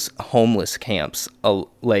there was homeless camps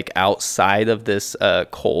like outside of this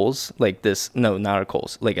Kohl's, like this, no, not a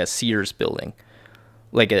Kohl's, like a Sears building.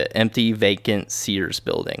 Like an empty, vacant Sears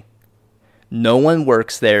building. No one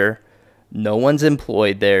works there. No one's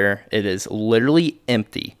employed there. It is literally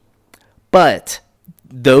empty. But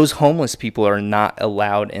those homeless people are not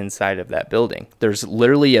allowed inside of that building. There's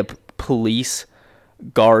literally a police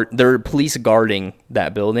guard. There are police guarding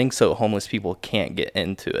that building so homeless people can't get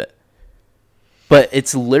into it. But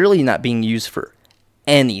it's literally not being used for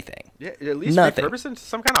anything. Yeah, at least repurpose it into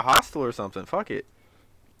some kind of hostel or something. Fuck it.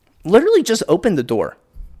 Literally just open the door.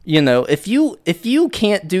 You know, if you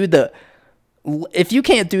can't do the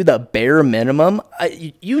bare minimum,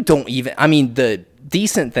 you don't even, I mean, the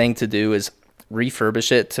decent thing to do is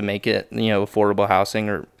refurbish it to make it, you know, affordable housing,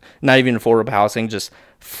 or not even affordable housing, just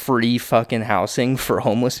free fucking housing for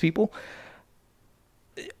homeless people.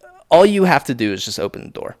 All you have to do is just open the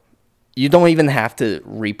door. You don't even have to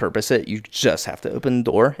repurpose it. You just have to open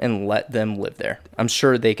the door and let them live there. I'm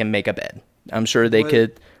sure they can make a bed. I'm sure they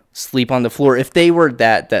could sleep on the floor if they were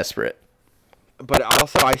that desperate. But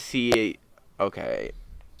also I see okay.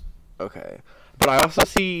 But I also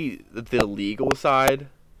see the legal side,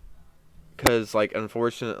 cuz like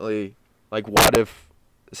unfortunately, like what if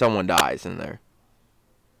someone dies in there?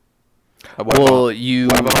 What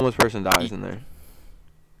if a homeless person dies in there?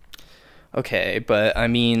 Okay, but I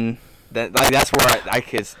mean that's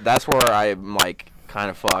where I'm like kind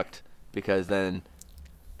of fucked, because then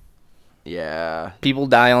yeah, people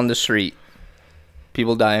die on the street.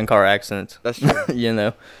 People die in car accidents. That's true. You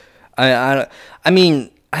know, I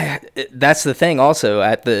mean, that's the thing. Also,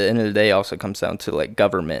 at the end of the day, also comes down to like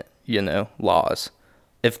government, you know, laws.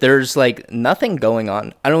 If there's like nothing going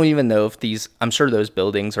on, I don't even know if I'm sure those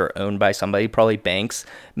buildings are owned by somebody, probably banks.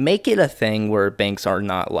 Make it a thing where banks are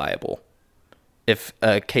not liable if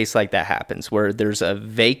a case like that happens, where there's a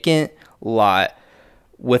vacant lot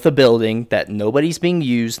with a building that nobody's being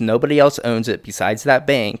used, nobody else owns it besides that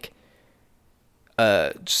bank.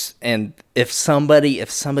 And if somebody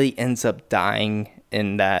ends up dying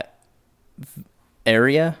in that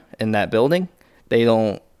area, in that building, they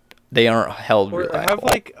aren't held reliable.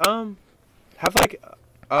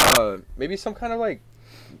 Have maybe some kind of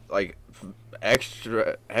like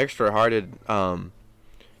extra hearted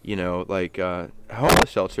you know, like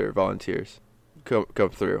homeless shelter volunteers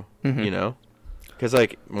come through, you know. Because,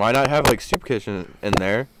 like, why not have, like, soup kitchen in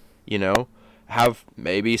there, you know? Have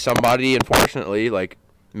maybe somebody, unfortunately, like,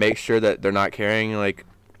 make sure that they're not carrying, like,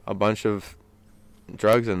 a bunch of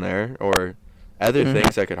drugs in there or other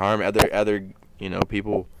things that could harm other, you know,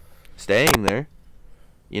 people staying there.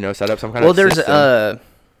 You know, set up some kind of system.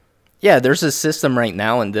 There's a system right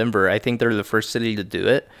now in Denver. I think they're the first city to do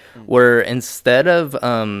it, where instead of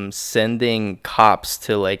sending cops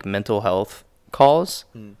to, like, mental health calls,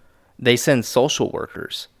 they send social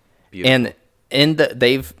workers. Beautiful. And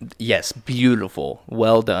beautiful.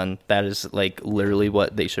 Well done. That is like literally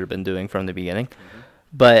what they should have been doing from the beginning.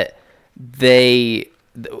 But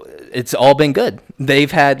it's all been good.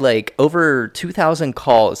 They've had like over 2,000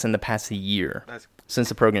 calls in the past year since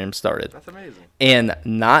the program started. That's amazing. And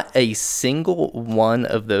not a single one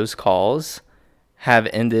of those calls have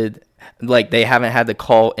ended, like they haven't had to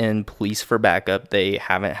call in police for backup. They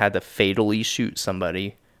haven't had to fatally shoot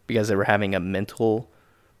somebody because they were having a mental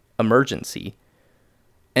emergency.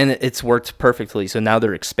 And it's worked perfectly. So now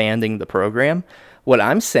they're expanding the program. What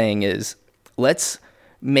I'm saying is, let's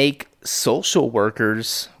make social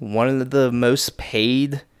workers one of the most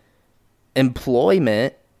paid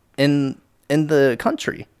employment in the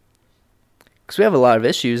country. Because we have a lot of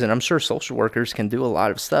issues, and I'm sure social workers can do a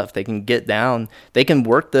lot of stuff. They can get down. They can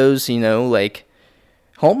work those, you know, like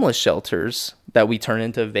homeless shelters that we turn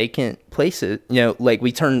into vacant places. You know, like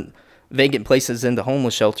we turn vacant places into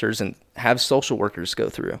homeless shelters and have social workers go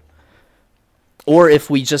through. Or if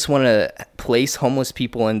we just want to place homeless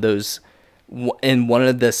people in one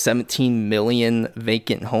of the 17 million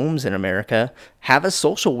vacant homes in America, have a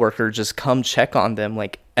social worker just come check on them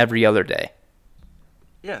like every other day.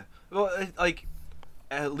 Yeah. Well, like,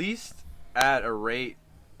 at least at a rate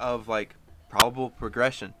of like probable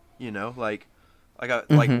progression. You know, like like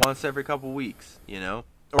once every couple weeks. You know,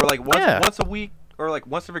 or like once a week, or like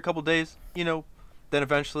once every couple days. You know, then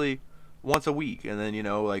eventually once a week, and then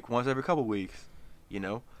like once every couple weeks. You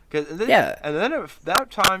know, and then at that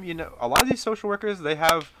time, a lot of these social workers, they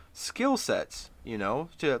have skill sets.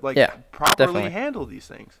 To like properly definitely handle these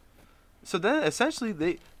things. So then essentially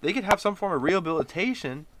they could have some form of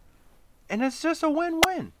rehabilitation, and it's just a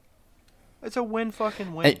win-win. It's a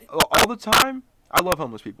win-fucking-win. All the time. I love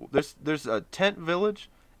homeless people. There's a tent village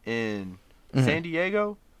in San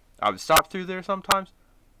Diego. I would stop through there sometimes.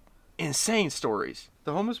 Insane stories.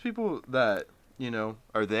 The homeless people that,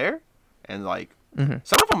 are there, and like,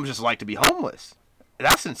 some of them just like to be homeless.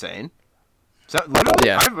 That's insane. So literally,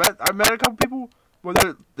 I've met a couple people where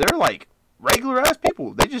they're like regular ass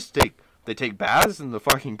people. They take baths in the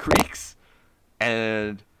fucking creeks,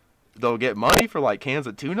 and they'll get money for like cans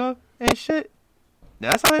of tuna and shit.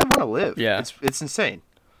 Now, that's how they want to live. Yeah, it's insane.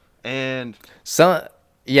 And some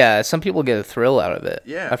people get a thrill out of it.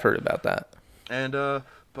 Yeah, I've heard about that. And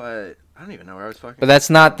but I don't even know where I was fucking. But that's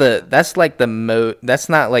not that's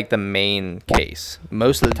not like the main case.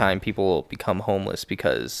 Most of the time, people become homeless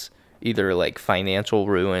because either like financial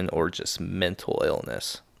ruin or just mental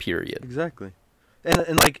illness. Period. Exactly. And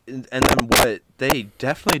then what they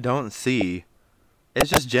definitely don't see is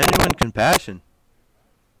just genuine compassion.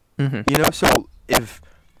 So if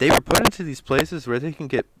they were put into these places where they can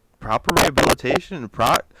get proper rehabilitation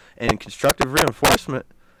and constructive reinforcement,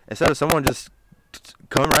 instead of someone just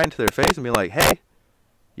coming right into their face and be like, "Hey,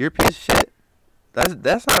 you're a piece of shit,"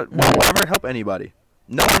 that's not won't ever help anybody.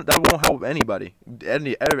 No, that won't help anybody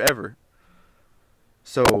ever.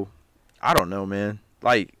 So I don't know, man.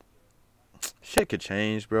 Like, shit could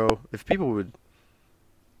change, bro, if people would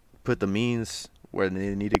put the means where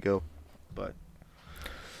they need to go. But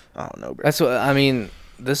I don't know, bro. That's what I mean.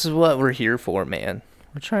 This is what we're here for, man.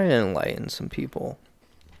 We're trying to enlighten some people.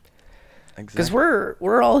 Because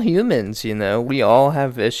we're all humans, We all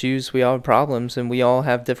have issues, we all have problems, and we all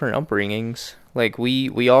have different upbringings. Like,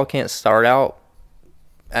 we all can't start out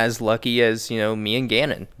as lucky as, me and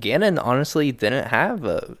Gannon. Gannon honestly didn't have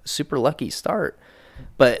a super lucky start.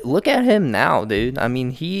 But look at him now, dude. I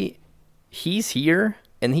mean, he's here,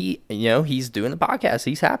 and he's doing the podcast.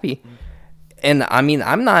 He's happy. And I mean,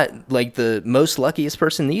 I'm not like the most luckiest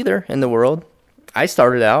person either in the world. I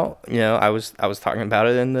started out, I was talking about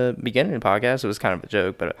it in the beginning of the podcast. It was kind of a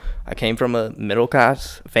joke, but I came from a middle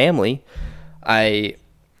class family. I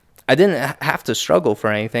didn't have to struggle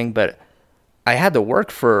for anything, but I had to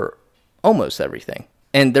work for almost everything.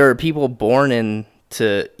 And there are people born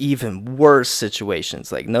into even worse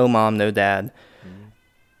situations, like no mom, no dad.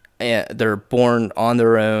 And they're born on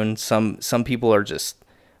their own. Some people are just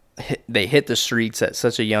they hit the streets at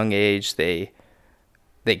such a young age. They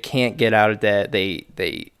can't get out of debt.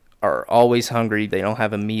 They are always hungry. They don't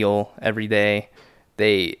have a meal every day.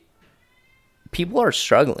 People are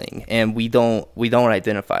struggling, and we don't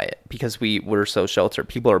identify it because we're so sheltered.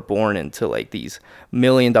 People are born into like these $1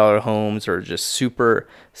 million homes or just super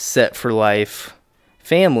set for life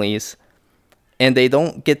families, and they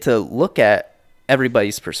don't get to look at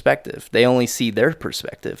everybody's perspective. They only see their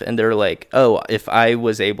perspective, and they're like, oh, if I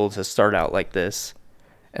was able to start out like this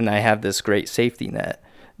and I have this great safety net,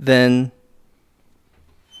 then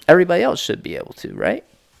everybody else should be able to, right?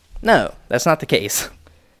 No, that's not the case.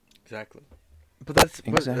 Exactly. But that's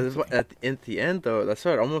what at the end, though, that's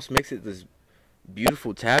what almost makes it this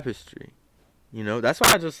beautiful tapestry. That's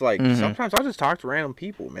why I just like, sometimes I'll just talk to random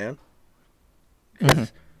people, man.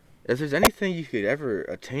 Because if there's anything you could ever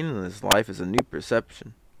attain in this life, is a new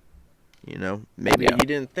perception. Maybe you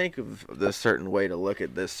didn't think of this certain way to look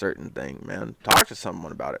at this certain thing, man. Talk to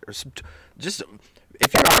someone about it. Or just,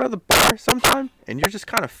 if you're out of the bar sometime and you're just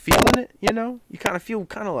kind of feeling it, you kind of feel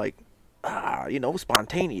kind of like,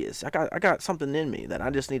 spontaneous. I got something in me that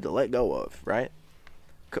I just need to let go of, right?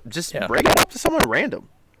 Just bring it up to someone random.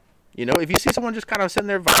 If you see someone just kind of sitting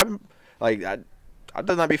there vibing, like I've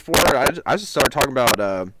done that before. I just started talking about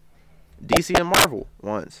DC and Marvel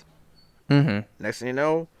once. Next thing you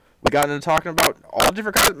know, we got into talking about all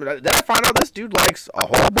different kinds of... Then I find out this dude likes a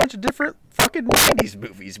whole bunch of different fucking 90s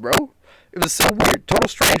movies, bro. It was so weird. Total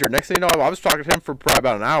stranger. Next thing you know, I was talking to him for probably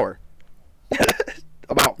about an hour.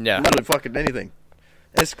 About literally fucking anything.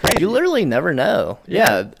 It's crazy. You literally never know.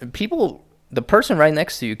 Yeah. The person right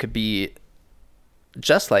next to you could be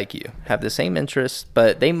just like you, have the same interests,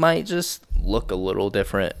 but they might just look a little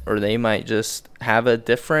different, or they might just have a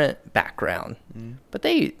different background. But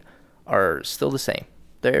they are still the same.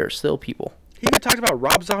 They're still people. He even talked about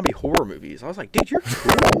Rob Zombie horror movies. I was like, dude, you're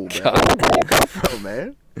cool, man. Where you come from,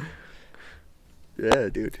 man? Yeah,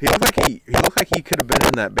 dude. He looked like he could have been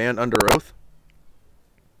in that band Under Oath.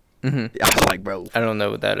 Mm-hmm. I was like, bro. I don't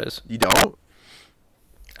know what that is. You don't?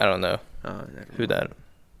 I don't know. Who that?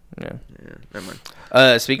 Yeah. Yeah. Never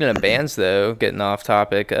mind. Speaking of bands, though, getting off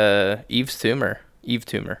topic. Yves Tumor.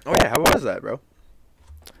 Oh yeah, how was that, bro?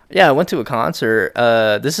 Yeah, I went to a concert.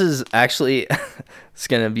 This is actually, it's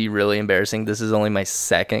gonna be really embarrassing. This is only my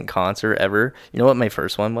second concert ever. You know what my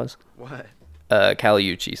first one was? What? Kali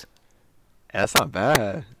Uchis. That's not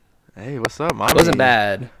bad. Hey, what's up, mommy? It wasn't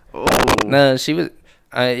bad. Oh. No, she was.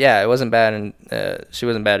 Yeah, it wasn't bad, and she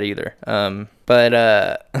wasn't bad either. But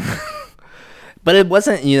but it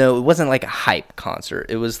wasn't. It wasn't like a hype concert.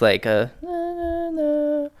 It was like a.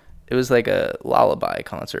 It was like a lullaby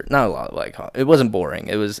concert. Not a lullaby concert. It wasn't boring.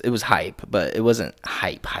 It was hype, but it wasn't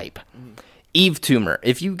hype. Yves Tumor.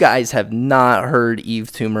 If you guys have not heard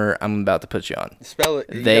Yves Tumor, I'm about to put you on. Spell it.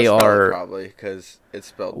 They are probably because it's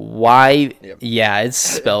spelled Y. Yep. Yeah, it's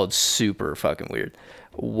spelled super fucking weird.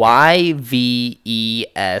 YVES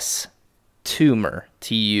Tumor.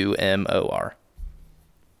 TUMOR.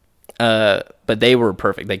 But they were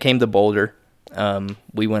perfect. They came to Boulder.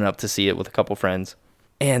 We went up to see it with a couple friends.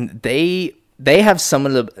 And they have some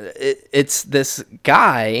of the. It's this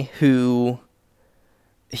guy who.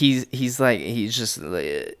 He's just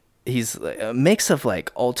a mix of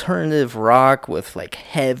like alternative rock with like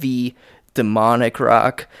heavy demonic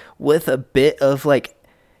rock with a bit of like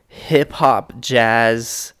hip hop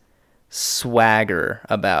jazz swagger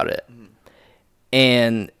about it,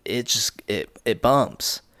 and it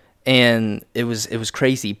bumps. And it was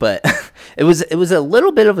crazy, but it was a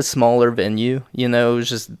little bit of a smaller venue, it was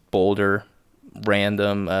just Boulder,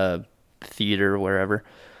 random theater, wherever.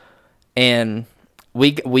 And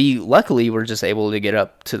we luckily were just able to get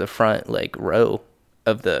up to the front like row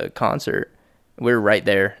of the concert. We were right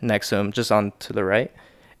there next to him, just on to the right.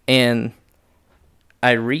 And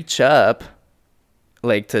I reach up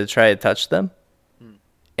like to try to touch them,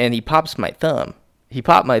 and he pops my thumb. He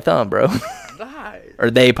popped my thumb, bro. Or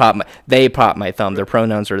they pop my thumb. Their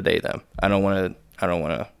pronouns are they, them. I don't want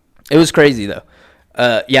to. It was crazy though.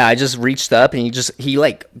 Yeah, I just reached up and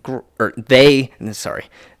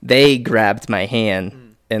they grabbed my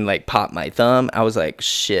hand and like popped my thumb. I was like,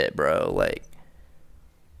 shit, bro. Like,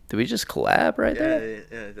 did we just collab right there?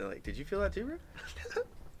 Yeah. Like, did you feel that too, bro?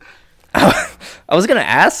 I was gonna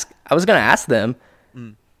ask them.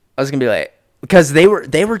 I was gonna be like, because they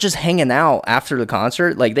were just hanging out after the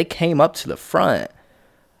concert. Like, they came up to the front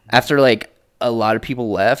after like a lot of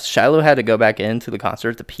people left. Shiloh had to go back into the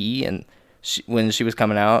concert to pee, and when she was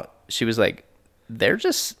coming out, she was like, they're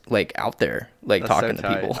just like out there like That's talking so to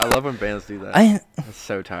tight. people. I love when bands do that. That's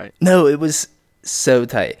so tight. No, it was so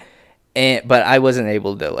tight, but I wasn't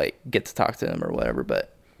able to like get to talk to them or whatever.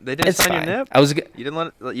 But they didn't sign your nip. You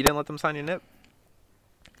didn't let them sign your nip.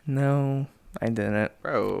 No, I didn't.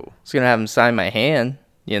 Bro, I was gonna have them sign my hand.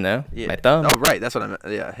 My thumb. Oh right, that's what I meant.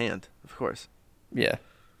 Yeah, hand, of course. Yeah.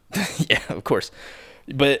 Yeah, of course.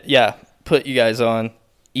 But yeah, put you guys on.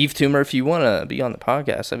 Yves Tumor, if you want to be on the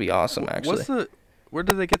podcast, that'd be awesome, actually. Where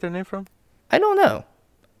did they get their name from? I don't know.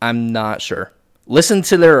 I'm not sure. Listen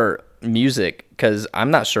to their music, because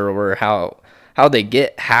I'm not sure how they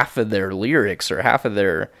get half of their lyrics or half of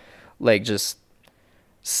their, like, just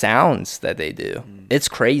sounds that they do. It's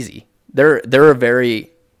crazy. They're a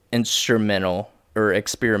very instrumental or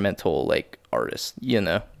experimental, like, artist,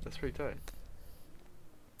 That's pretty tight.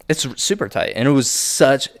 It's super tight, and it was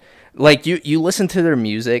such, like, you listen to their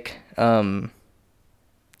music,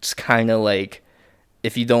 it's kind of like,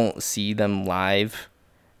 if you don't see them live,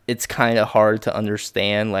 it's kind of hard to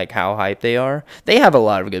understand, like, how hype they are. They have a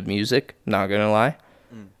lot of good music, not gonna lie,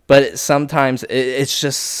 but sometimes it's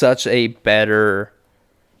just such a better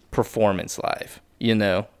performance live,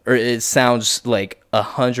 or it sounds like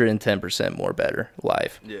 110% more better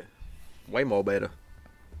live. Yeah, way more better.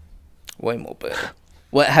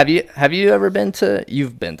 What have you ever been to?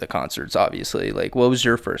 You've been to concerts, obviously. Like, what was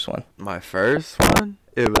your first one? My first one,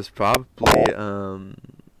 it was probably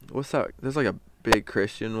what's that? There's like a big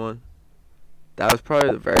Christian one. That was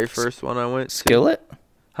probably the very first one I went to. Skillet?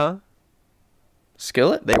 Huh?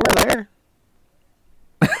 Skillet? They were there.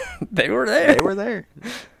 They were there.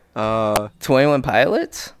 21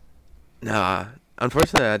 Pilots? Nah,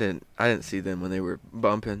 unfortunately, I didn't see them when they were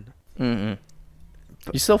bumping. You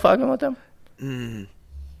still fucking with them?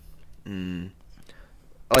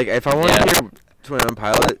 Like, if I want to hear 21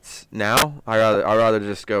 Pilots now, I'd rather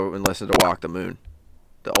just go and listen to Walk the Moon,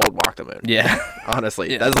 the old Walk the Moon. Yeah.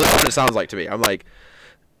 Honestly, that's what it sounds like to me. I'm like,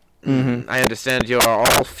 I understand you are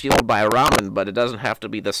all fueled by ramen, but it doesn't have to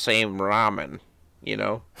be the same ramen, you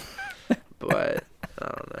know? But, I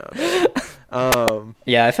don't know.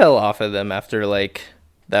 Yeah, I fell off of them after, like,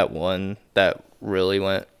 that one that really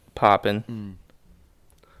went popping.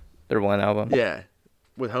 Their one album. Yeah.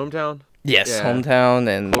 With Hometown? Yes, yeah. Hometown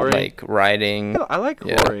and, Chlorine. Like, Riding. I like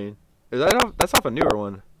Chlorine. Yeah. That's off a newer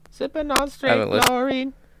one. Sipping on straight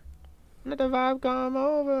chlorine. Let the vibe come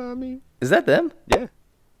over me. Is that them? Yeah.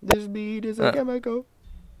 This beat is a chemical.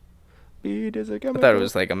 Beat is a chemical. I thought it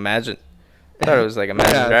was like Imagine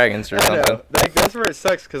Dragons or something. That's where it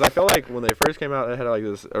sucks, because I feel like when they first came out, it had like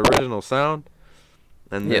this original sound.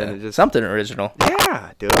 And then it just... something original.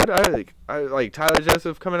 Yeah, dude. I like Tyler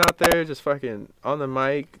Joseph coming out there, just fucking on the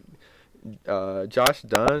mic. Josh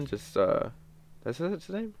Dunn, just, that's his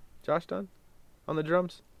name? Josh Dunn? On the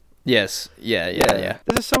drums? Yes. Yeah.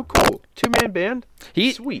 This is so cool. 2-man band?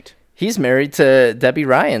 Sweet. He's married to Debbie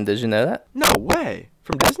Ryan. Did you know that? No way.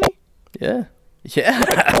 From Disney? Yeah.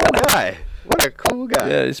 What a cool guy.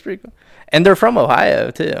 Yeah, he's pretty cool. And they're from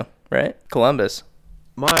Ohio, too, right? Columbus.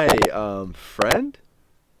 My friend,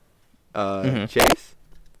 Chase,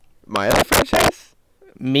 my other friend Chase.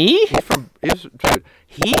 Me?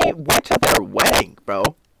 He went to their wedding, bro.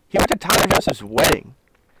 He went to Tyler Joseph's wedding.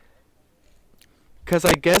 Because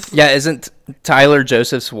I guess... Yeah, isn't Tyler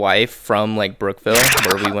Joseph's wife from, like, Brookville,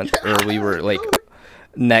 where we were, like,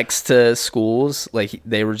 next to schools? Like,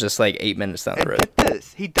 they were just, like, 8 minutes down the road. Get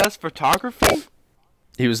this. He does photography?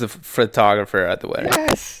 He was the photographer at the wedding.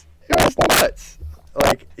 Yes. It was nuts.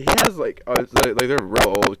 Like, he has, like they're real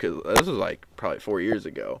old, because this was, like, probably 4 years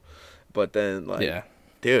ago. But then, like... Yeah.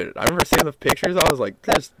 Dude, I remember seeing the pictures. I was like,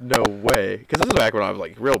 there's no way. Because this is back when I was,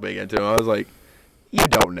 like, real big into him. I was like... You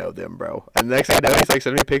don't know them, bro. And the next thing I know, he's like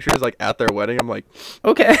sending me pictures like at their wedding. I'm like,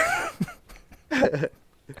 okay.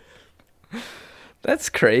 That's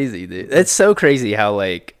crazy, dude. It's so crazy how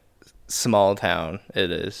like small town it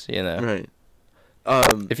is, you know. Right.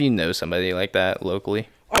 If you know somebody like that locally.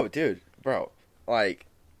 Oh, dude, bro. Like,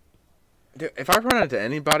 dude, if I run into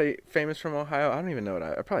anybody famous from Ohio, I don't even know what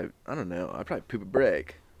I don't know. I'd probably poop a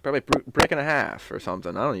brick. Probably brick and a half or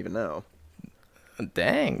something. I don't even know.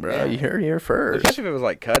 Dang, bro. You heard it here first. Especially if it was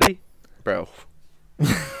like Cuddy. Bro.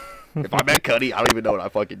 If I met Cuddy, I don't even know what I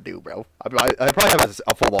fucking do, bro. I probably have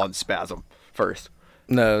a full-on spasm first.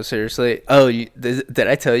 No, seriously. Oh, did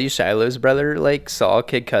I tell you Shiloh's brother, like, saw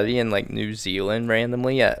Kid Cudi in, like, New Zealand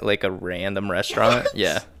randomly at, like, a random restaurant? What?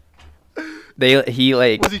 Yeah. He,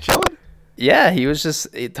 like... Was he chilling? Yeah, he was just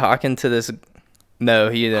talking to this... No,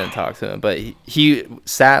 he didn't talk to him, but he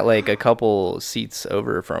sat, like, a couple seats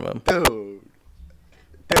over from him.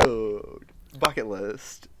 Dude, bucket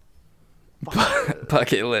list.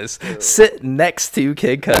 Bucket list. Dude. Sit next to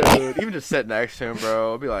Kid Cudi. Dude, even just sit next to him,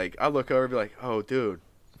 bro. I'd look over and be like, oh, dude,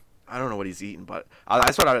 I don't know what he's eating, but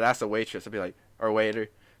that's what I would ask the waitress. I'd be like, or waiter,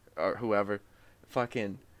 or whoever.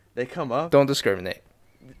 Fucking, they come up. Don't discriminate.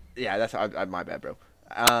 Yeah, that's my bad, bro.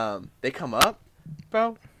 They come up,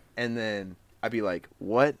 bro, and then I'd be like,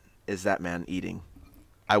 what is that man eating?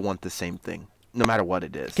 I want the same thing. No matter what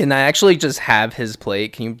it is. Can I actually just have his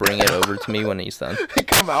plate? Can you bring it over to me when he's done? They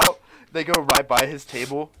come out. They go right by his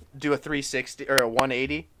table. Do a 360 or a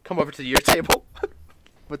 180. Come over to your table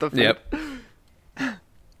with the food. Yep.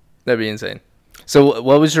 That'd be insane. So,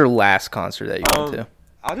 what was your last concert that you went to?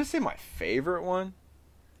 I'll just say my favorite one.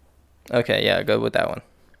 Okay, yeah, go with that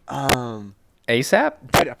one. ASAP?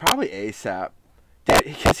 Dude, probably ASAP. Dude,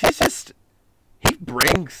 because he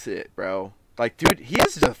brings it, bro. Like, dude, he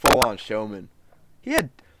is just a full-on showman. He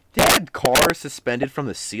had cars suspended from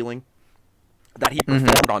the ceiling that he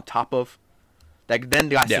performed on top of, that then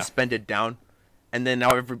got suspended down, and then now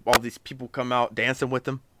all these people come out dancing with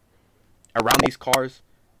him around these cars.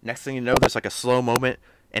 Next thing you know, there's like a slow moment,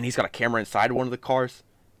 and he's got a camera inside one of the cars,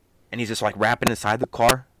 and he's just like rapping inside the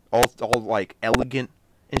car, all like elegant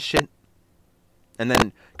and shit. And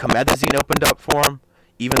then Comethazine opened up for him,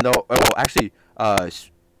 even though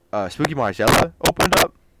Spooky Margella opened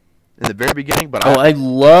up in the very beginning, but I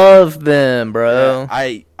love them, bro.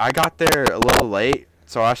 Yeah, I got there a little late,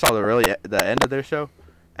 so I saw the end of their show,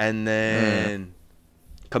 and then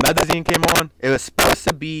Comethazine came on. It was supposed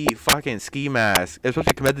to be fucking Ski Mask. It was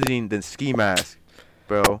supposed to be Comethazine then Ski Mask,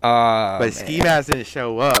 bro. But Ski Mask didn't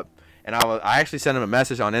show up, and I actually sent him a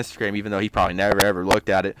message on Instagram, even though he probably never ever looked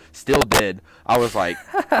at it. Still did. I was like,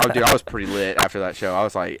 dude, I was pretty lit after that show. I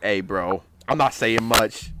was like, hey, bro, I'm not saying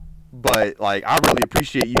much, but like, I really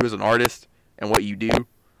appreciate you as an artist and what you do,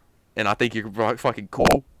 and I think you're fucking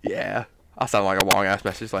cool. Yeah, I sound like a long ass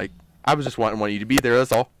message. Like, I was just wanting you to be there.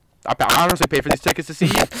 That's all. I honestly paid for these tickets to see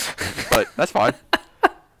you, but that's fine.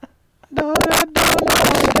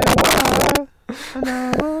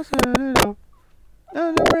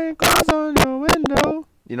 And the rain clouds on your window.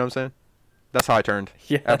 You know what I'm saying? That's how I turned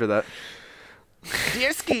after that.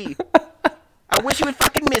 Dear Ski, I wish you would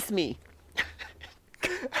fucking miss me.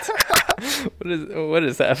 What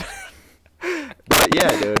is that? But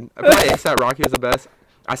yeah, dude. I feel like ASAP Rocky is the best.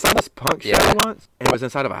 I saw this punk show once, and it was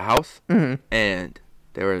inside of a house, and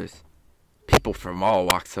there was people from all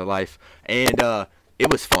walks of life, and it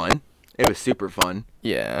was fun. It was super fun.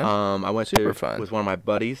 Yeah. I went to with one of my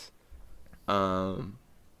buddies, and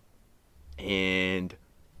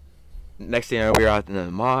next thing I know, we were out in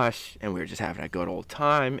the mosh, and we were just having a good old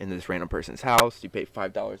time in this random person's house. You pay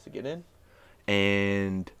 $5 to get in,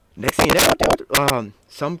 and next thing you know, dude,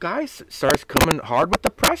 some guy starts coming hard with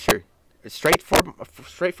the pressure, straight from my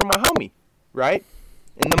homie, right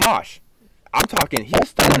in the mosh. I'm talking, he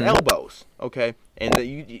was throwing elbows, okay, and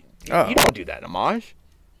you don't do that in a mosh.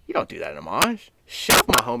 You don't do that in a mosh. Shove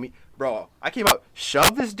my homie, bro. I came up,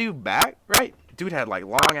 shoved this dude back, right? Dude had like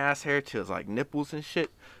long ass hair to his like nipples and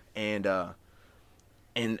shit. And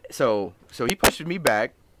so he pushes me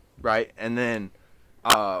back, right? And then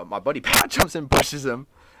my buddy Pat jumps in and pushes him.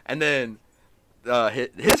 And then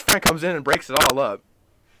his friend comes in and breaks it all up,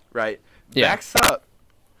 right? Yeah. Backs up.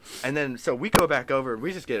 And then so we go back over.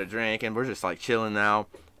 We just get a drink, and we're just like chilling now.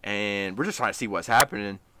 And we're just trying to see what's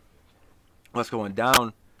happening, what's going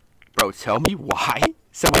down. Bro, tell me why.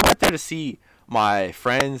 So we went there to see my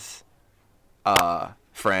friend's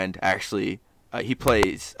friend, actually. He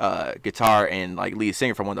plays guitar and like lead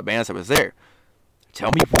singer from one of the bands that was there.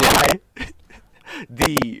 Tell me why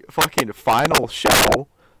the fucking final show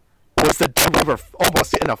was the dude we were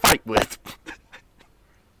almost in a fight with.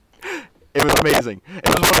 It was amazing. It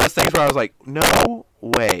was one of those things where I was like, no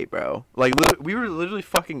way, bro. Like, we were literally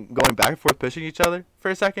fucking going back and forth pushing each other for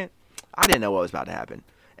a second. I didn't know what was about to happen.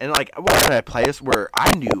 And like, I was at a place where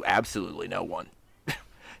I knew absolutely no one.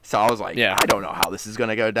 So I was like, I don't know how this is going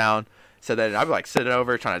to go down. So then I'd be like sitting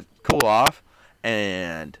over trying to cool off,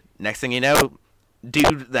 and next thing you know,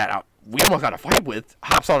 dude that we almost got a fight with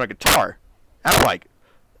hops on a guitar. And I'm like,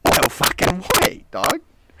 no fucking way, dog.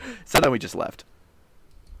 So then we just left.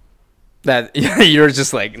 That you're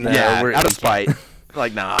just like, no, we're out of spite.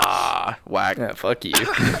 Like, nah, whack. Yeah, fuck you.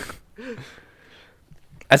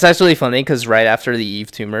 That's actually funny because right after the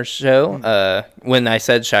Eve Tumor show, when I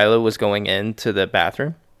said Shiloh was going into the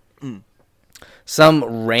bathroom, some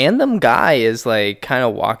random guy is like kind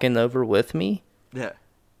of walking over with me. Yeah.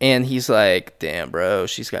 And he's like, damn, bro,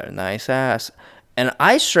 she's got a nice ass. And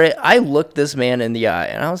I looked this man in the eye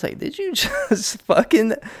and I was like, did you just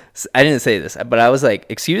fucking, I didn't say this, but I was like,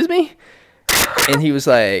 excuse me? And he was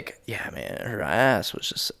like, yeah, man, her ass was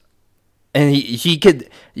just, and he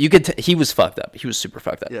was fucked up. He was super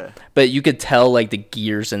fucked up. Yeah. But you could tell like the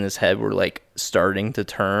gears in his head were like starting to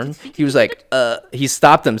turn. He was like, he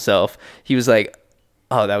stopped himself. He was like,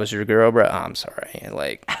 oh, that was your girl, bro? Oh, I'm sorry. And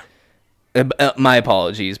like, my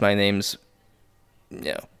apologies. My name's,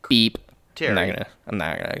 Beep. Terry. I'm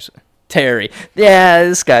not gonna actually. Terry. Yeah,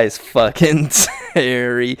 this guy's fucking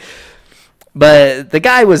Terry. But the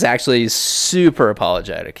guy was actually super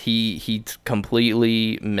apologetic. He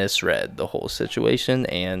completely misread the whole situation,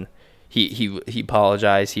 and he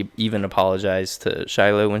apologized. He even apologized to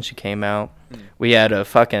Shiloh when she came out. We had a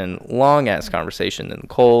fucking long ass conversation in the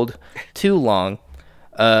cold, too long,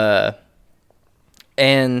 and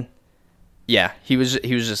yeah, he was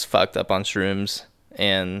just fucked up on shrooms,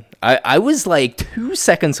 and I was like 2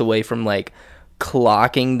 seconds away from like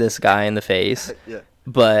clocking this guy in the face,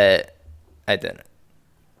 but I didn't.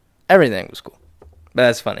 Everything was cool. But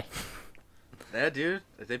that's funny. Yeah, dude.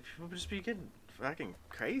 People just be getting fucking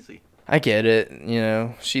crazy. I get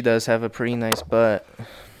it. She does have a pretty nice butt.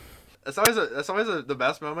 That's always the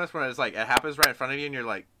best moments when it's like it happens right in front of you and you're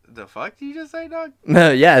like, the fuck did you just say, dog?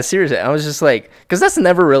 No, yeah, seriously. I was just like, because that's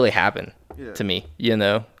never really happened to me,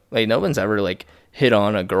 Like, no one's ever like hit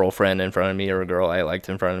on a girlfriend in front of me or a girl I liked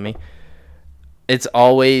in front of me. It's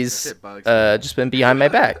always just been behind my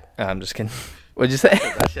back. I'm just kidding. What'd you say?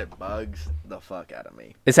 That shit bugs the fuck out of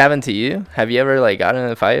me. It's happened to you? Have you ever like gotten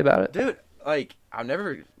in a fight about it? Dude, like I've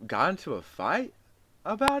never gotten into a fight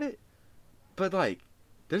about it, but like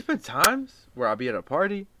there's been times where I'll be at a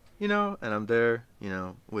party, and I'm there,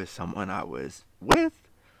 with someone I was with,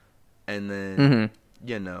 and then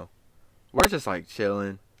we're just like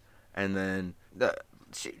chilling, and then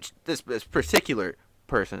this particular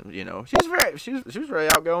person, she was very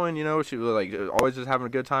outgoing, she was like always just having a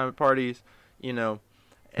good time at parties,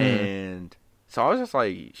 and so I was just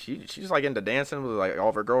like she's like into dancing with like all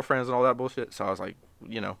of her girlfriends and all that bullshit, so I was like,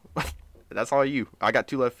 that's all you. I got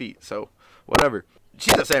 2 left feet, so whatever.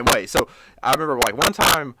 she's the same way. So I remember like one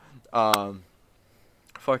time,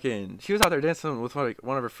 fucking, she was out there dancing with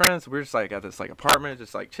one of her friends. We were just like at this like apartment,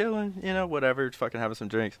 just like chilling, you know, whatever, just fucking having some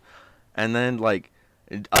drinks. And then like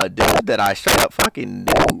a dude that I straight up fucking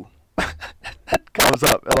knew comes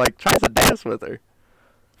up and like tries to dance with her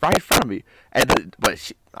right in front of me. And but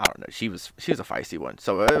she, I don't know, she was a feisty one.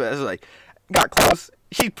 So it was like got close.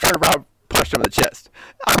 She turned around, punched him in the chest.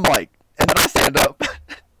 I'm like, and then I stand up.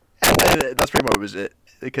 And then that's pretty much it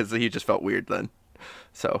because he just felt weird then.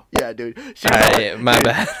 So yeah, dude. She was my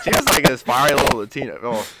bad. She was like this fiery little Latina.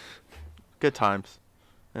 Oh, good times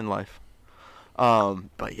in life.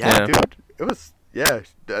 But yeah, dude, it was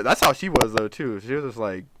that's how she was though too. She was just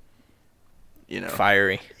like, you know,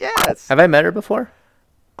 fiery. Yes. Have I met her before?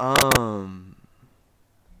 I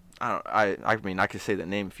mean, I could say the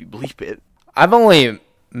name if you bleep it. I've only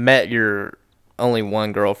met your only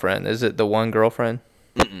one girlfriend. Is it the one girlfriend?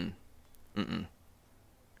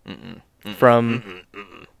 From?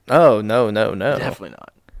 Oh no. Definitely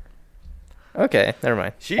not. Okay, never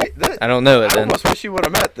mind. I don't know it I then. almost wish you would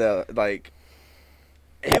have met the like.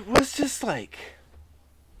 It was just like,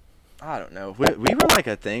 I don't know. We were like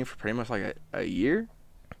a thing for pretty much like a year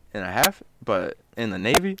and a half, but in the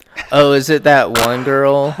Navy. Oh, is it that one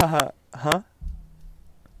girl? Huh?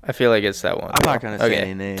 I feel like it's that one. I'm not gonna say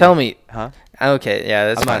any names. Tell me. Huh? Okay, yeah,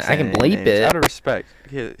 that's fine. I can bleep it. Out of respect,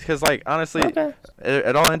 because like honestly,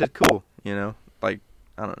 it all ended cool. You know, like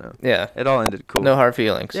I don't know. Yeah. It all ended cool. No hard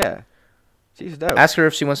feelings. Yeah. She's dope. Ask her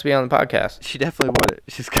if she wants to be on the podcast. She definitely would.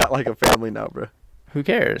 She's got like a family now, bro. Who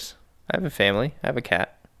cares? I have a family. I have a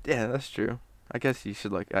cat. Yeah, that's true. I guess I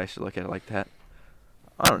should look at it like that.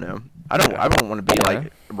 I don't know. I don't want to be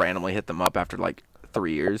like randomly hit them up after like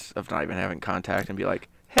 3 years of not even having contact and be like,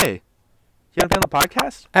 hey, you want to be on the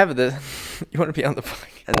podcast? I have the. You want to be on the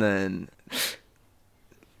podcast? And then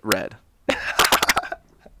red.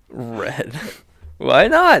 Red. Why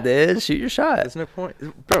not, dude? Shoot your shot. There's no point,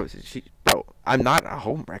 bro. I'm not a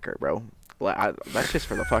home wrecker, bro. That's just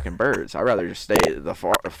for the fucking birds. I'd rather just stay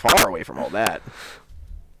far away from all that.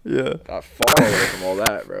 Yeah. Far away from all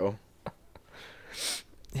that, bro.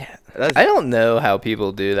 Yeah. I don't know how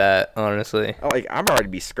people do that, honestly. Like, I'm already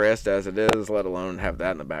be stressed as it is, let alone have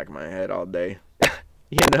that in the back of my head all day.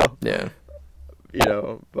 You know? Yeah. You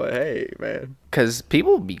know, but hey, man. Because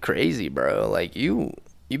people be crazy, bro. Like, you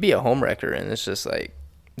be a home wrecker, and it's just like,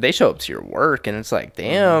 they show up to your work, and it's like,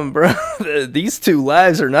 damn, bro, these two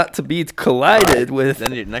lives are not to be collided with.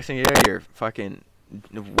 Then the next thing you know, your fucking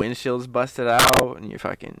windshield's busted out, and you're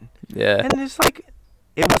fucking... Yeah. And it's like,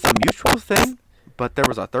 it was a mutual thing, but there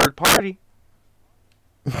was a third party.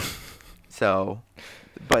 So,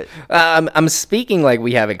 but... I'm speaking like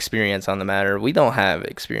we have experience on the matter. We don't have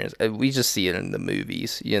experience. We just see it in the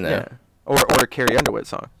movies, you know? Yeah. Or a Carrie Underwood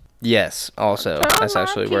song. Yes, also. That's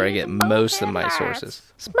actually where I get most of my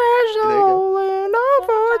sources. Special and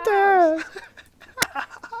over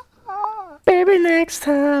baby, next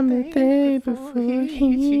time the baby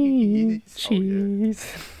food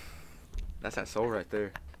cheese. That's that soul right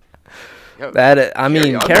there. Yo,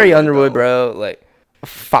 Carrie Underwood, bro, like,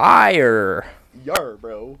 fire. Yar,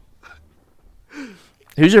 bro.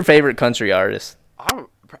 Who's your favorite country artist? I'm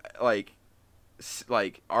like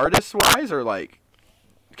artist-wise or like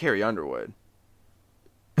Carrie Underwood?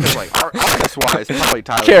 Like artist-wise, probably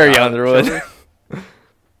Tyler. Carrie Underwood.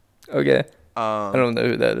 Okay. I don't know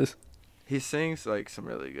who that is. He sings like some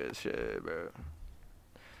really good shit, bro.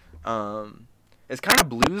 It's kind of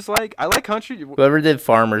blues-like. I like country. Whoever did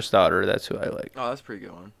Farmer's Daughter, that's who I like. Oh, that's a pretty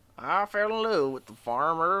good one. I fell in love with the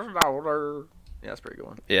farmer's daughter. Yeah, that's a pretty good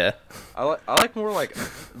one. Yeah. I like more like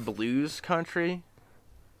blues country.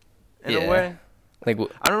 In a way. Like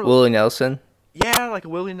Willie Nelson. Yeah, like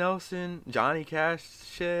Willie Nelson, Johnny Cash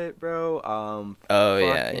shit, bro.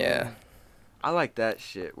 Yeah. I like that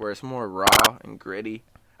shit where it's more raw and gritty.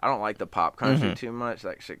 I don't like the pop country too much.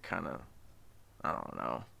 That shit kind of, I don't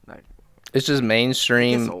know. Like, it's just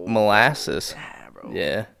mainstream molasses. Yeah, bro.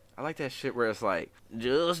 Yeah. I like that shit where it's like,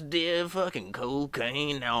 just did fucking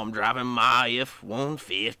cocaine, now I'm driving my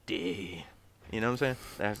F-150. You know what I'm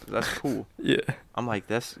saying? That's cool. Yeah. I'm like,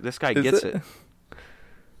 this guy gets it.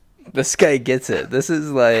 This guy gets it. This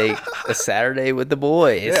is like a Saturday with the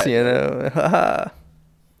boys, you know?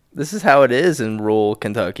 This is how it is in rural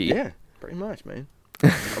Kentucky. Yeah, pretty much, man.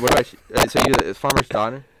 What about you? So it's Farmer's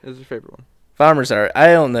Daughter is your favorite one? Farmer's Daughter. I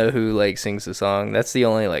don't know who like sings the song. That's the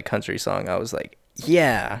only like country song I was like,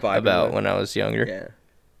 about when I was younger.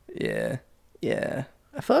 Yeah.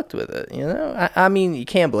 I fucked with it, you know? I mean, you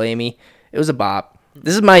can't blame me. It was a bop.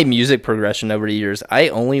 This is my music progression over the years. I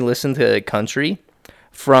only listened to country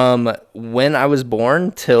from when I was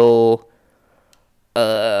born till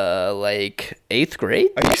Like 8th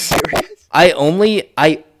grade. Are you serious? I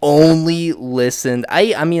only listened.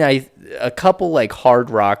 I mean, a couple like hard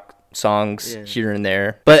rock songs here and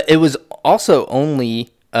there, but it was also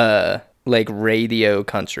only like radio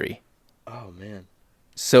country. Oh man.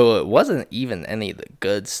 So it wasn't even any of the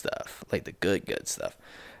good stuff, like the good stuff.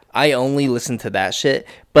 I only listened to that shit,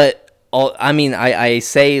 but I mean, I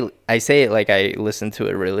say it like I listen to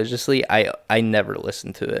it religiously. I never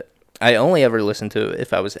listened to it. I only ever listened to it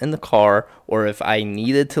if I was in the car or if I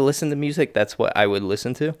needed to listen to music. That's what I would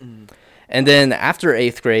listen to. And then after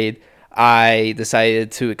 8th grade, I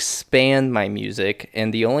decided to expand my music,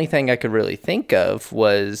 and the only thing I could really think of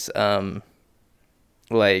was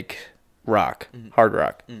like rock, hard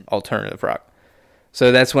rock, alternative rock.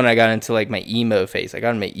 So that's when I got into like my emo phase. I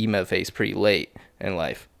got in my emo phase pretty late in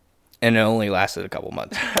life, and it only lasted a couple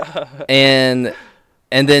months.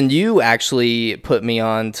 And then you actually put me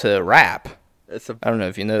on to rap. I don't know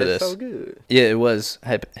if you know this. It's so good. Yeah, it was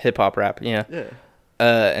hip hop rap. Yeah. Yeah.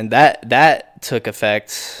 And that took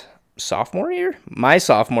effect sophomore year. My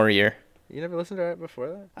sophomore year. You never listened to rap before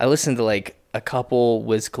that? I listened to like a couple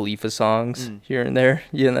Wiz Khalifa songs here and there.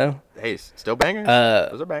 You know. Hey, still bangers.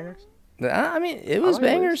 Those are bangers. I mean, it was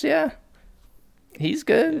bangers. Wiz. Yeah. He's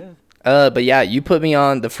good. Yeah. But yeah, you put me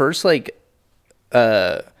on the first like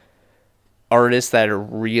artists that I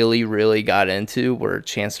really, really got into were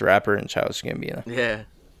Chance the Rapper and Childish Gambino. Yeah,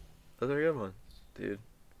 those are good ones, dude.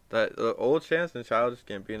 The old Chance and Childish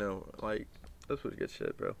Gambino, like, that's pretty good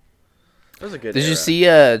shit, bro. That was a good. Did you see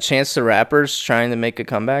Chance the Rapper's trying to make a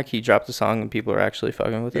comeback? He dropped a song and people are actually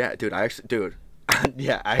fucking with it. Yeah, dude. I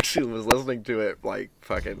actually was listening to it like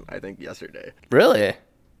fucking I think yesterday. Really?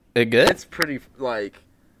 It good? It's pretty like.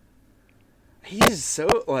 He's so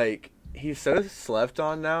slept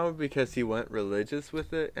on now because he went religious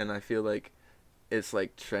with it, and I feel like it's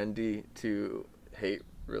like trendy to hate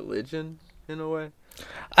religion in a way.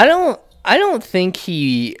 I don't think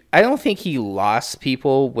he lost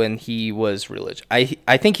people when he was religious.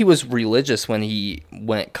 I think he was religious when he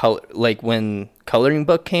went when Coloring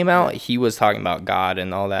Book came out, he was talking about God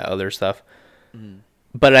and all that other stuff.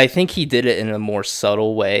 But I think he did it in a more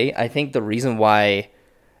subtle way. I think the reason why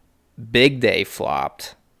Big Day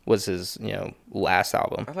flopped was his, last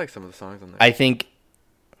album. I like some of the songs on there. I think,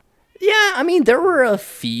 yeah, I mean, there were a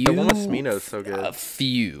few. The one with Smino's so good. A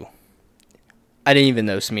few. I didn't even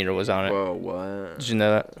know Smino was on it. Whoa, what? Did you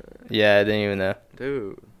know that? Yeah, I didn't even know.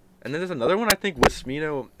 Dude. And then there's another one, I think, with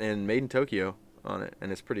Smino and Made in Tokyo on it,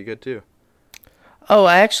 and it's pretty good, too. Oh,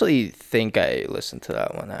 I actually think I listened to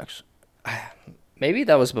that one, actually. Maybe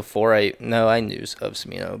that was before I knew of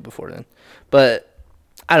Smino before then. But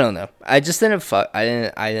I don't know. I just didn't I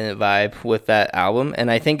didn't vibe with that album, and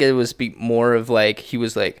I think it was more of like he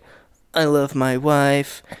was like, I love my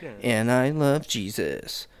wife and I love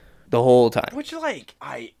Jesus the whole time. Which like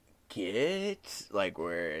I get like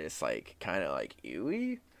where it's like kind of like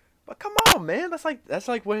ewy, but come on, man, that's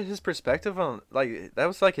like what his perspective on like that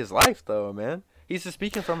was like his life though, man. He's just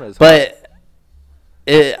speaking from his heart.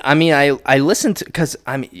 I listened to, because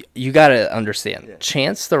you gotta understand,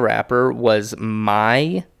 Chance the Rapper was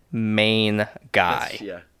my main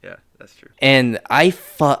guy. That's true. And I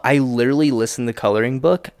literally listened to Coloring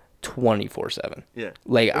Book 24/7. Yeah,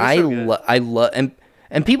 like I love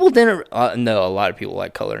and people didn't know. A lot of people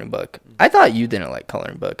like Coloring Book. I thought you didn't like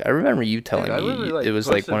Coloring Book. I remember you telling me it was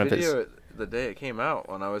like one of his. The day it came out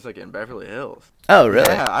when I was like in Beverly Hills. Oh really?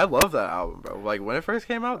 Yeah, I love that album, bro. Like when it first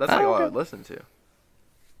came out, that's like all I would listen to.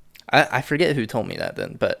 I forget who told me that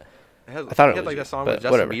then, but I thought it was like that song with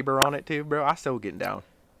Justin Bieber on it too, bro. I still getting down.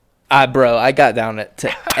 Bro, I got down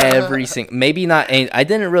to every single. Maybe not. I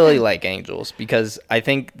didn't really like Angels because I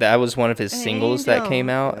think that was one of his singles that came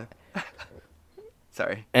out. Yeah.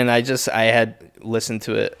 Sorry. And I had listened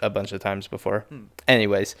to it a bunch of times before.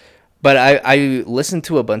 Anyways, but I listened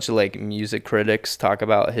to a bunch of like music critics talk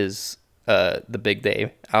about his the Big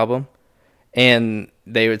Day album. And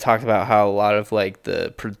they would talk about how a lot of like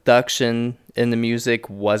the production in the music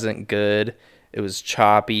wasn't good. It was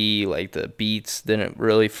choppy, like the beats didn't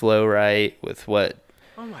really flow right with what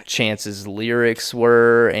Chance's lyrics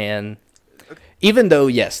were. And even though,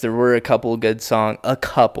 yes, there were a couple good songs,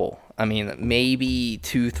 I mean, maybe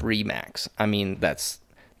 2-3 max. I mean, that's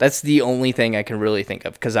the only thing I can really think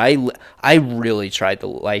of, because I really tried to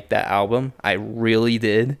like that album. I really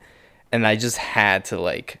did. And I just had to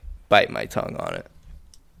like bite my tongue on it.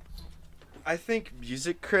 I think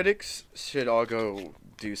music critics should all go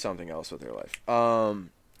do something else with their life.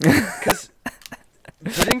 Because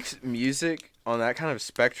putting music on that kind of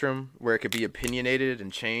spectrum where it could be opinionated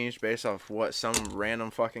and changed based off what some random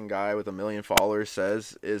fucking guy with 1 million followers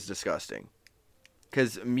says is disgusting.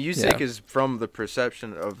 Because music is from the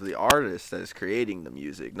perception of the artist that is creating the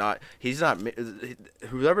music.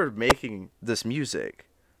 Whoever making this music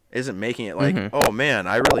isn't making it like, oh man,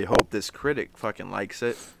 I really hope this critic fucking likes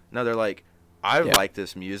it. No, they're like, I like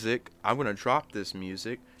this music. I'm gonna drop this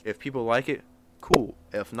music. If people like it, cool.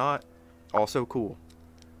 If not, also cool.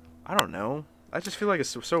 I don't know. I just feel like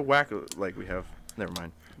it's so whack. Like we have. Never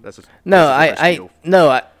mind.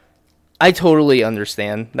 I totally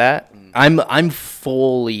understand that. I'm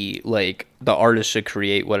fully like the artist should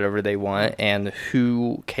create whatever they want, and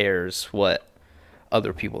who cares what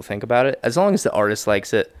other people think about it, as long as the artist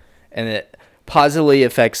likes it and it positively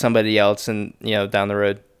affects somebody else and down the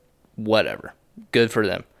road, whatever, good for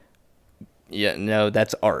them. Yeah, no,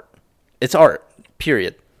 that's art. It's art,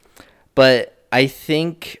 period. But I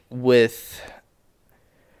think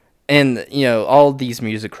all these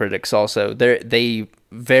music critics also, they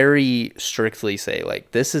very strictly say,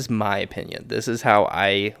 like, this is my opinion. This is how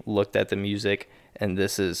I looked at the music, and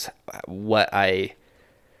this is what I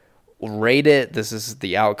rate it. This is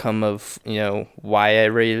the outcome of, why I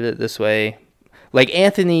rated it this way. Like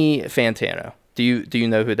Anthony Fantano. Do you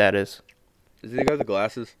know who that is? Does he got the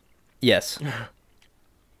glasses? Yes.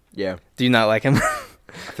 Yeah. Do you not like him?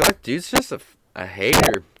 I feel like dude's just a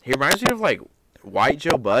hater. He reminds me of like White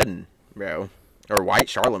Joe Budden, bro, or White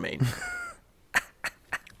Charlemagne.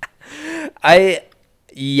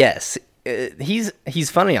 Yes, he's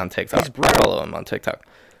funny on TikTok. I follow him on TikTok.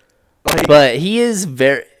 Like, but he is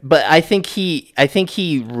but I think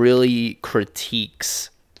he really critiques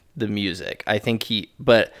the music.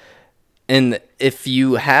 And if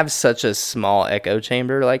you have such a small echo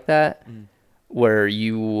chamber like that, where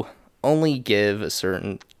you only give a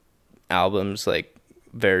certain albums like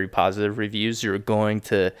very positive reviews, you're going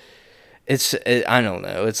to, I don't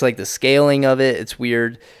know, it's like the scaling of it, it's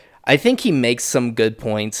weird. I think he makes some good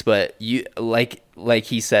points, but you like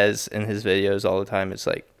he says in his videos all the time, it's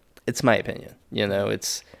like, it's my opinion,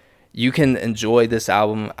 it's, you can enjoy this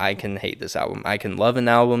album, I can hate this album, I can love an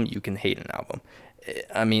album, you can hate an album.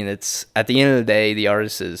 I mean, it's, at the end of the day, the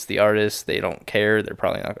artist is the artist. They don't care. They're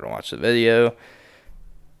probably not going to watch the video,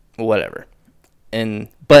 whatever.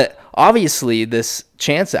 But obviously this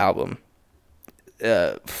Chance album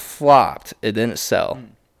flopped. It didn't sell,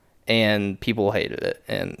 and people hated it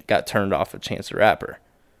and got turned off of Chance the Rapper.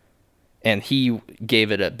 And he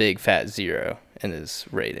gave it a big fat 0 in his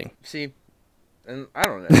rating. See, and I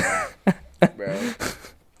don't know, bro.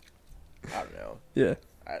 I don't know. Yeah.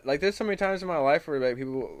 Like, there's so many times in my life where like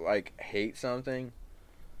people like hate something,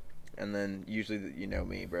 and then usually,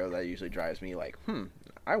 me, bro, that usually drives me like,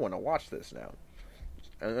 I want to watch this now.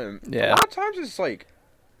 And then a lot of times it's like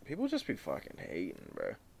people just be fucking hating,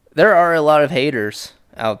 bro. There are a lot of haters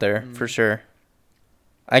out there for sure.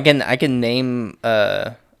 I can name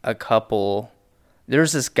a couple.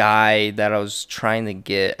 There's this guy that I was trying to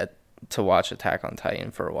get to watch Attack on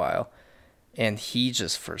Titan for a while. And he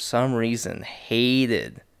just, for some reason,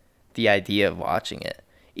 hated the idea of watching it.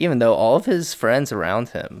 Even though all of his friends around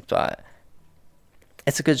him thought,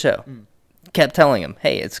 it's a good show. Kept telling him,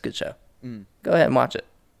 hey, it's a good show. Go ahead and watch it.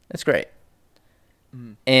 It's great.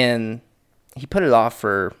 And he put it off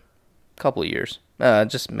for a couple of years.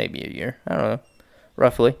 Just maybe a year. I don't know.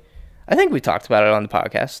 Roughly. I think we talked about it on the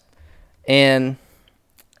podcast. And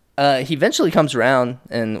he eventually comes around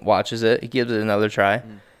and watches it. He gives it another try.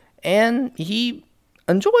 And he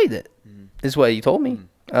enjoyed it, is what he told me.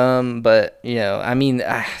 But, I mean,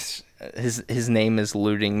 his name is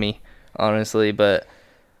eluding me, honestly. But,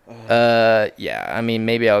 yeah, I mean,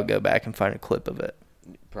 maybe I'll go back and find a clip of it.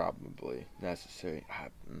 Probably necessary.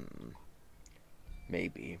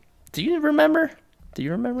 Maybe. Do you remember? I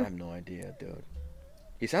have no idea, dude.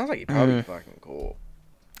 He sounds like he'd probably be fucking cool.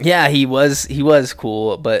 Yeah, he was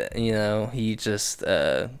cool, but, he just...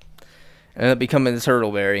 ended up becoming this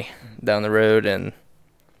Hurtleberry down the road, and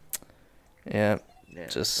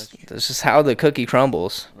that's just how the cookie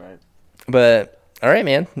crumbles. Right. But all right,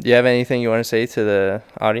 man. Do you have anything you want to say to the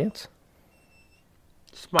audience?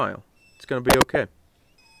 Smile. It's gonna be okay.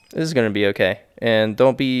 This is gonna be okay, and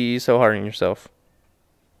don't be so hard on yourself.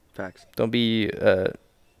 Facts. Don't be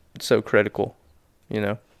so critical.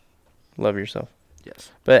 Love yourself.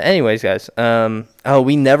 Yes. But anyways, guys,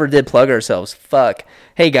 we never did plug ourselves. Fuck.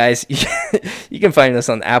 Hey, guys, you can find us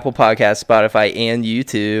on Apple Podcasts, Spotify, and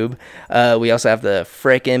YouTube. We also have the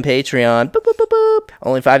frickin' Patreon. Boop, boop, boop, boop.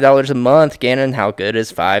 Only $5 a month. Gannon, how good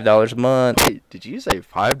is $5 a month? Wait, did you say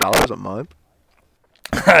 $5 a month?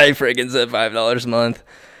 I frickin' said $5 a month.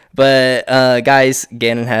 But, guys,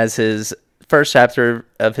 Gannon has his first chapter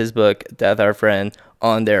of his book, Death Our Friend,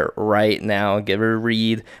 on there right now. Give it a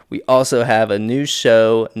read. We also have a new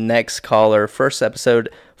show, Next Caller. First episode,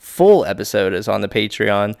 full episode is on the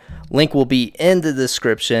Patreon. Link will be in the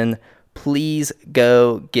description. Please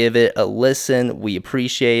go give it a listen. We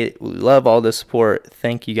appreciate it. We love all the support.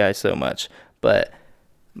 Thank you guys so much. But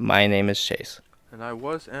my name is Chase. And I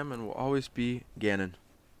am and will always be Gannon.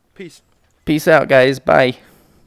 Peace. Peace out, guys. Bye.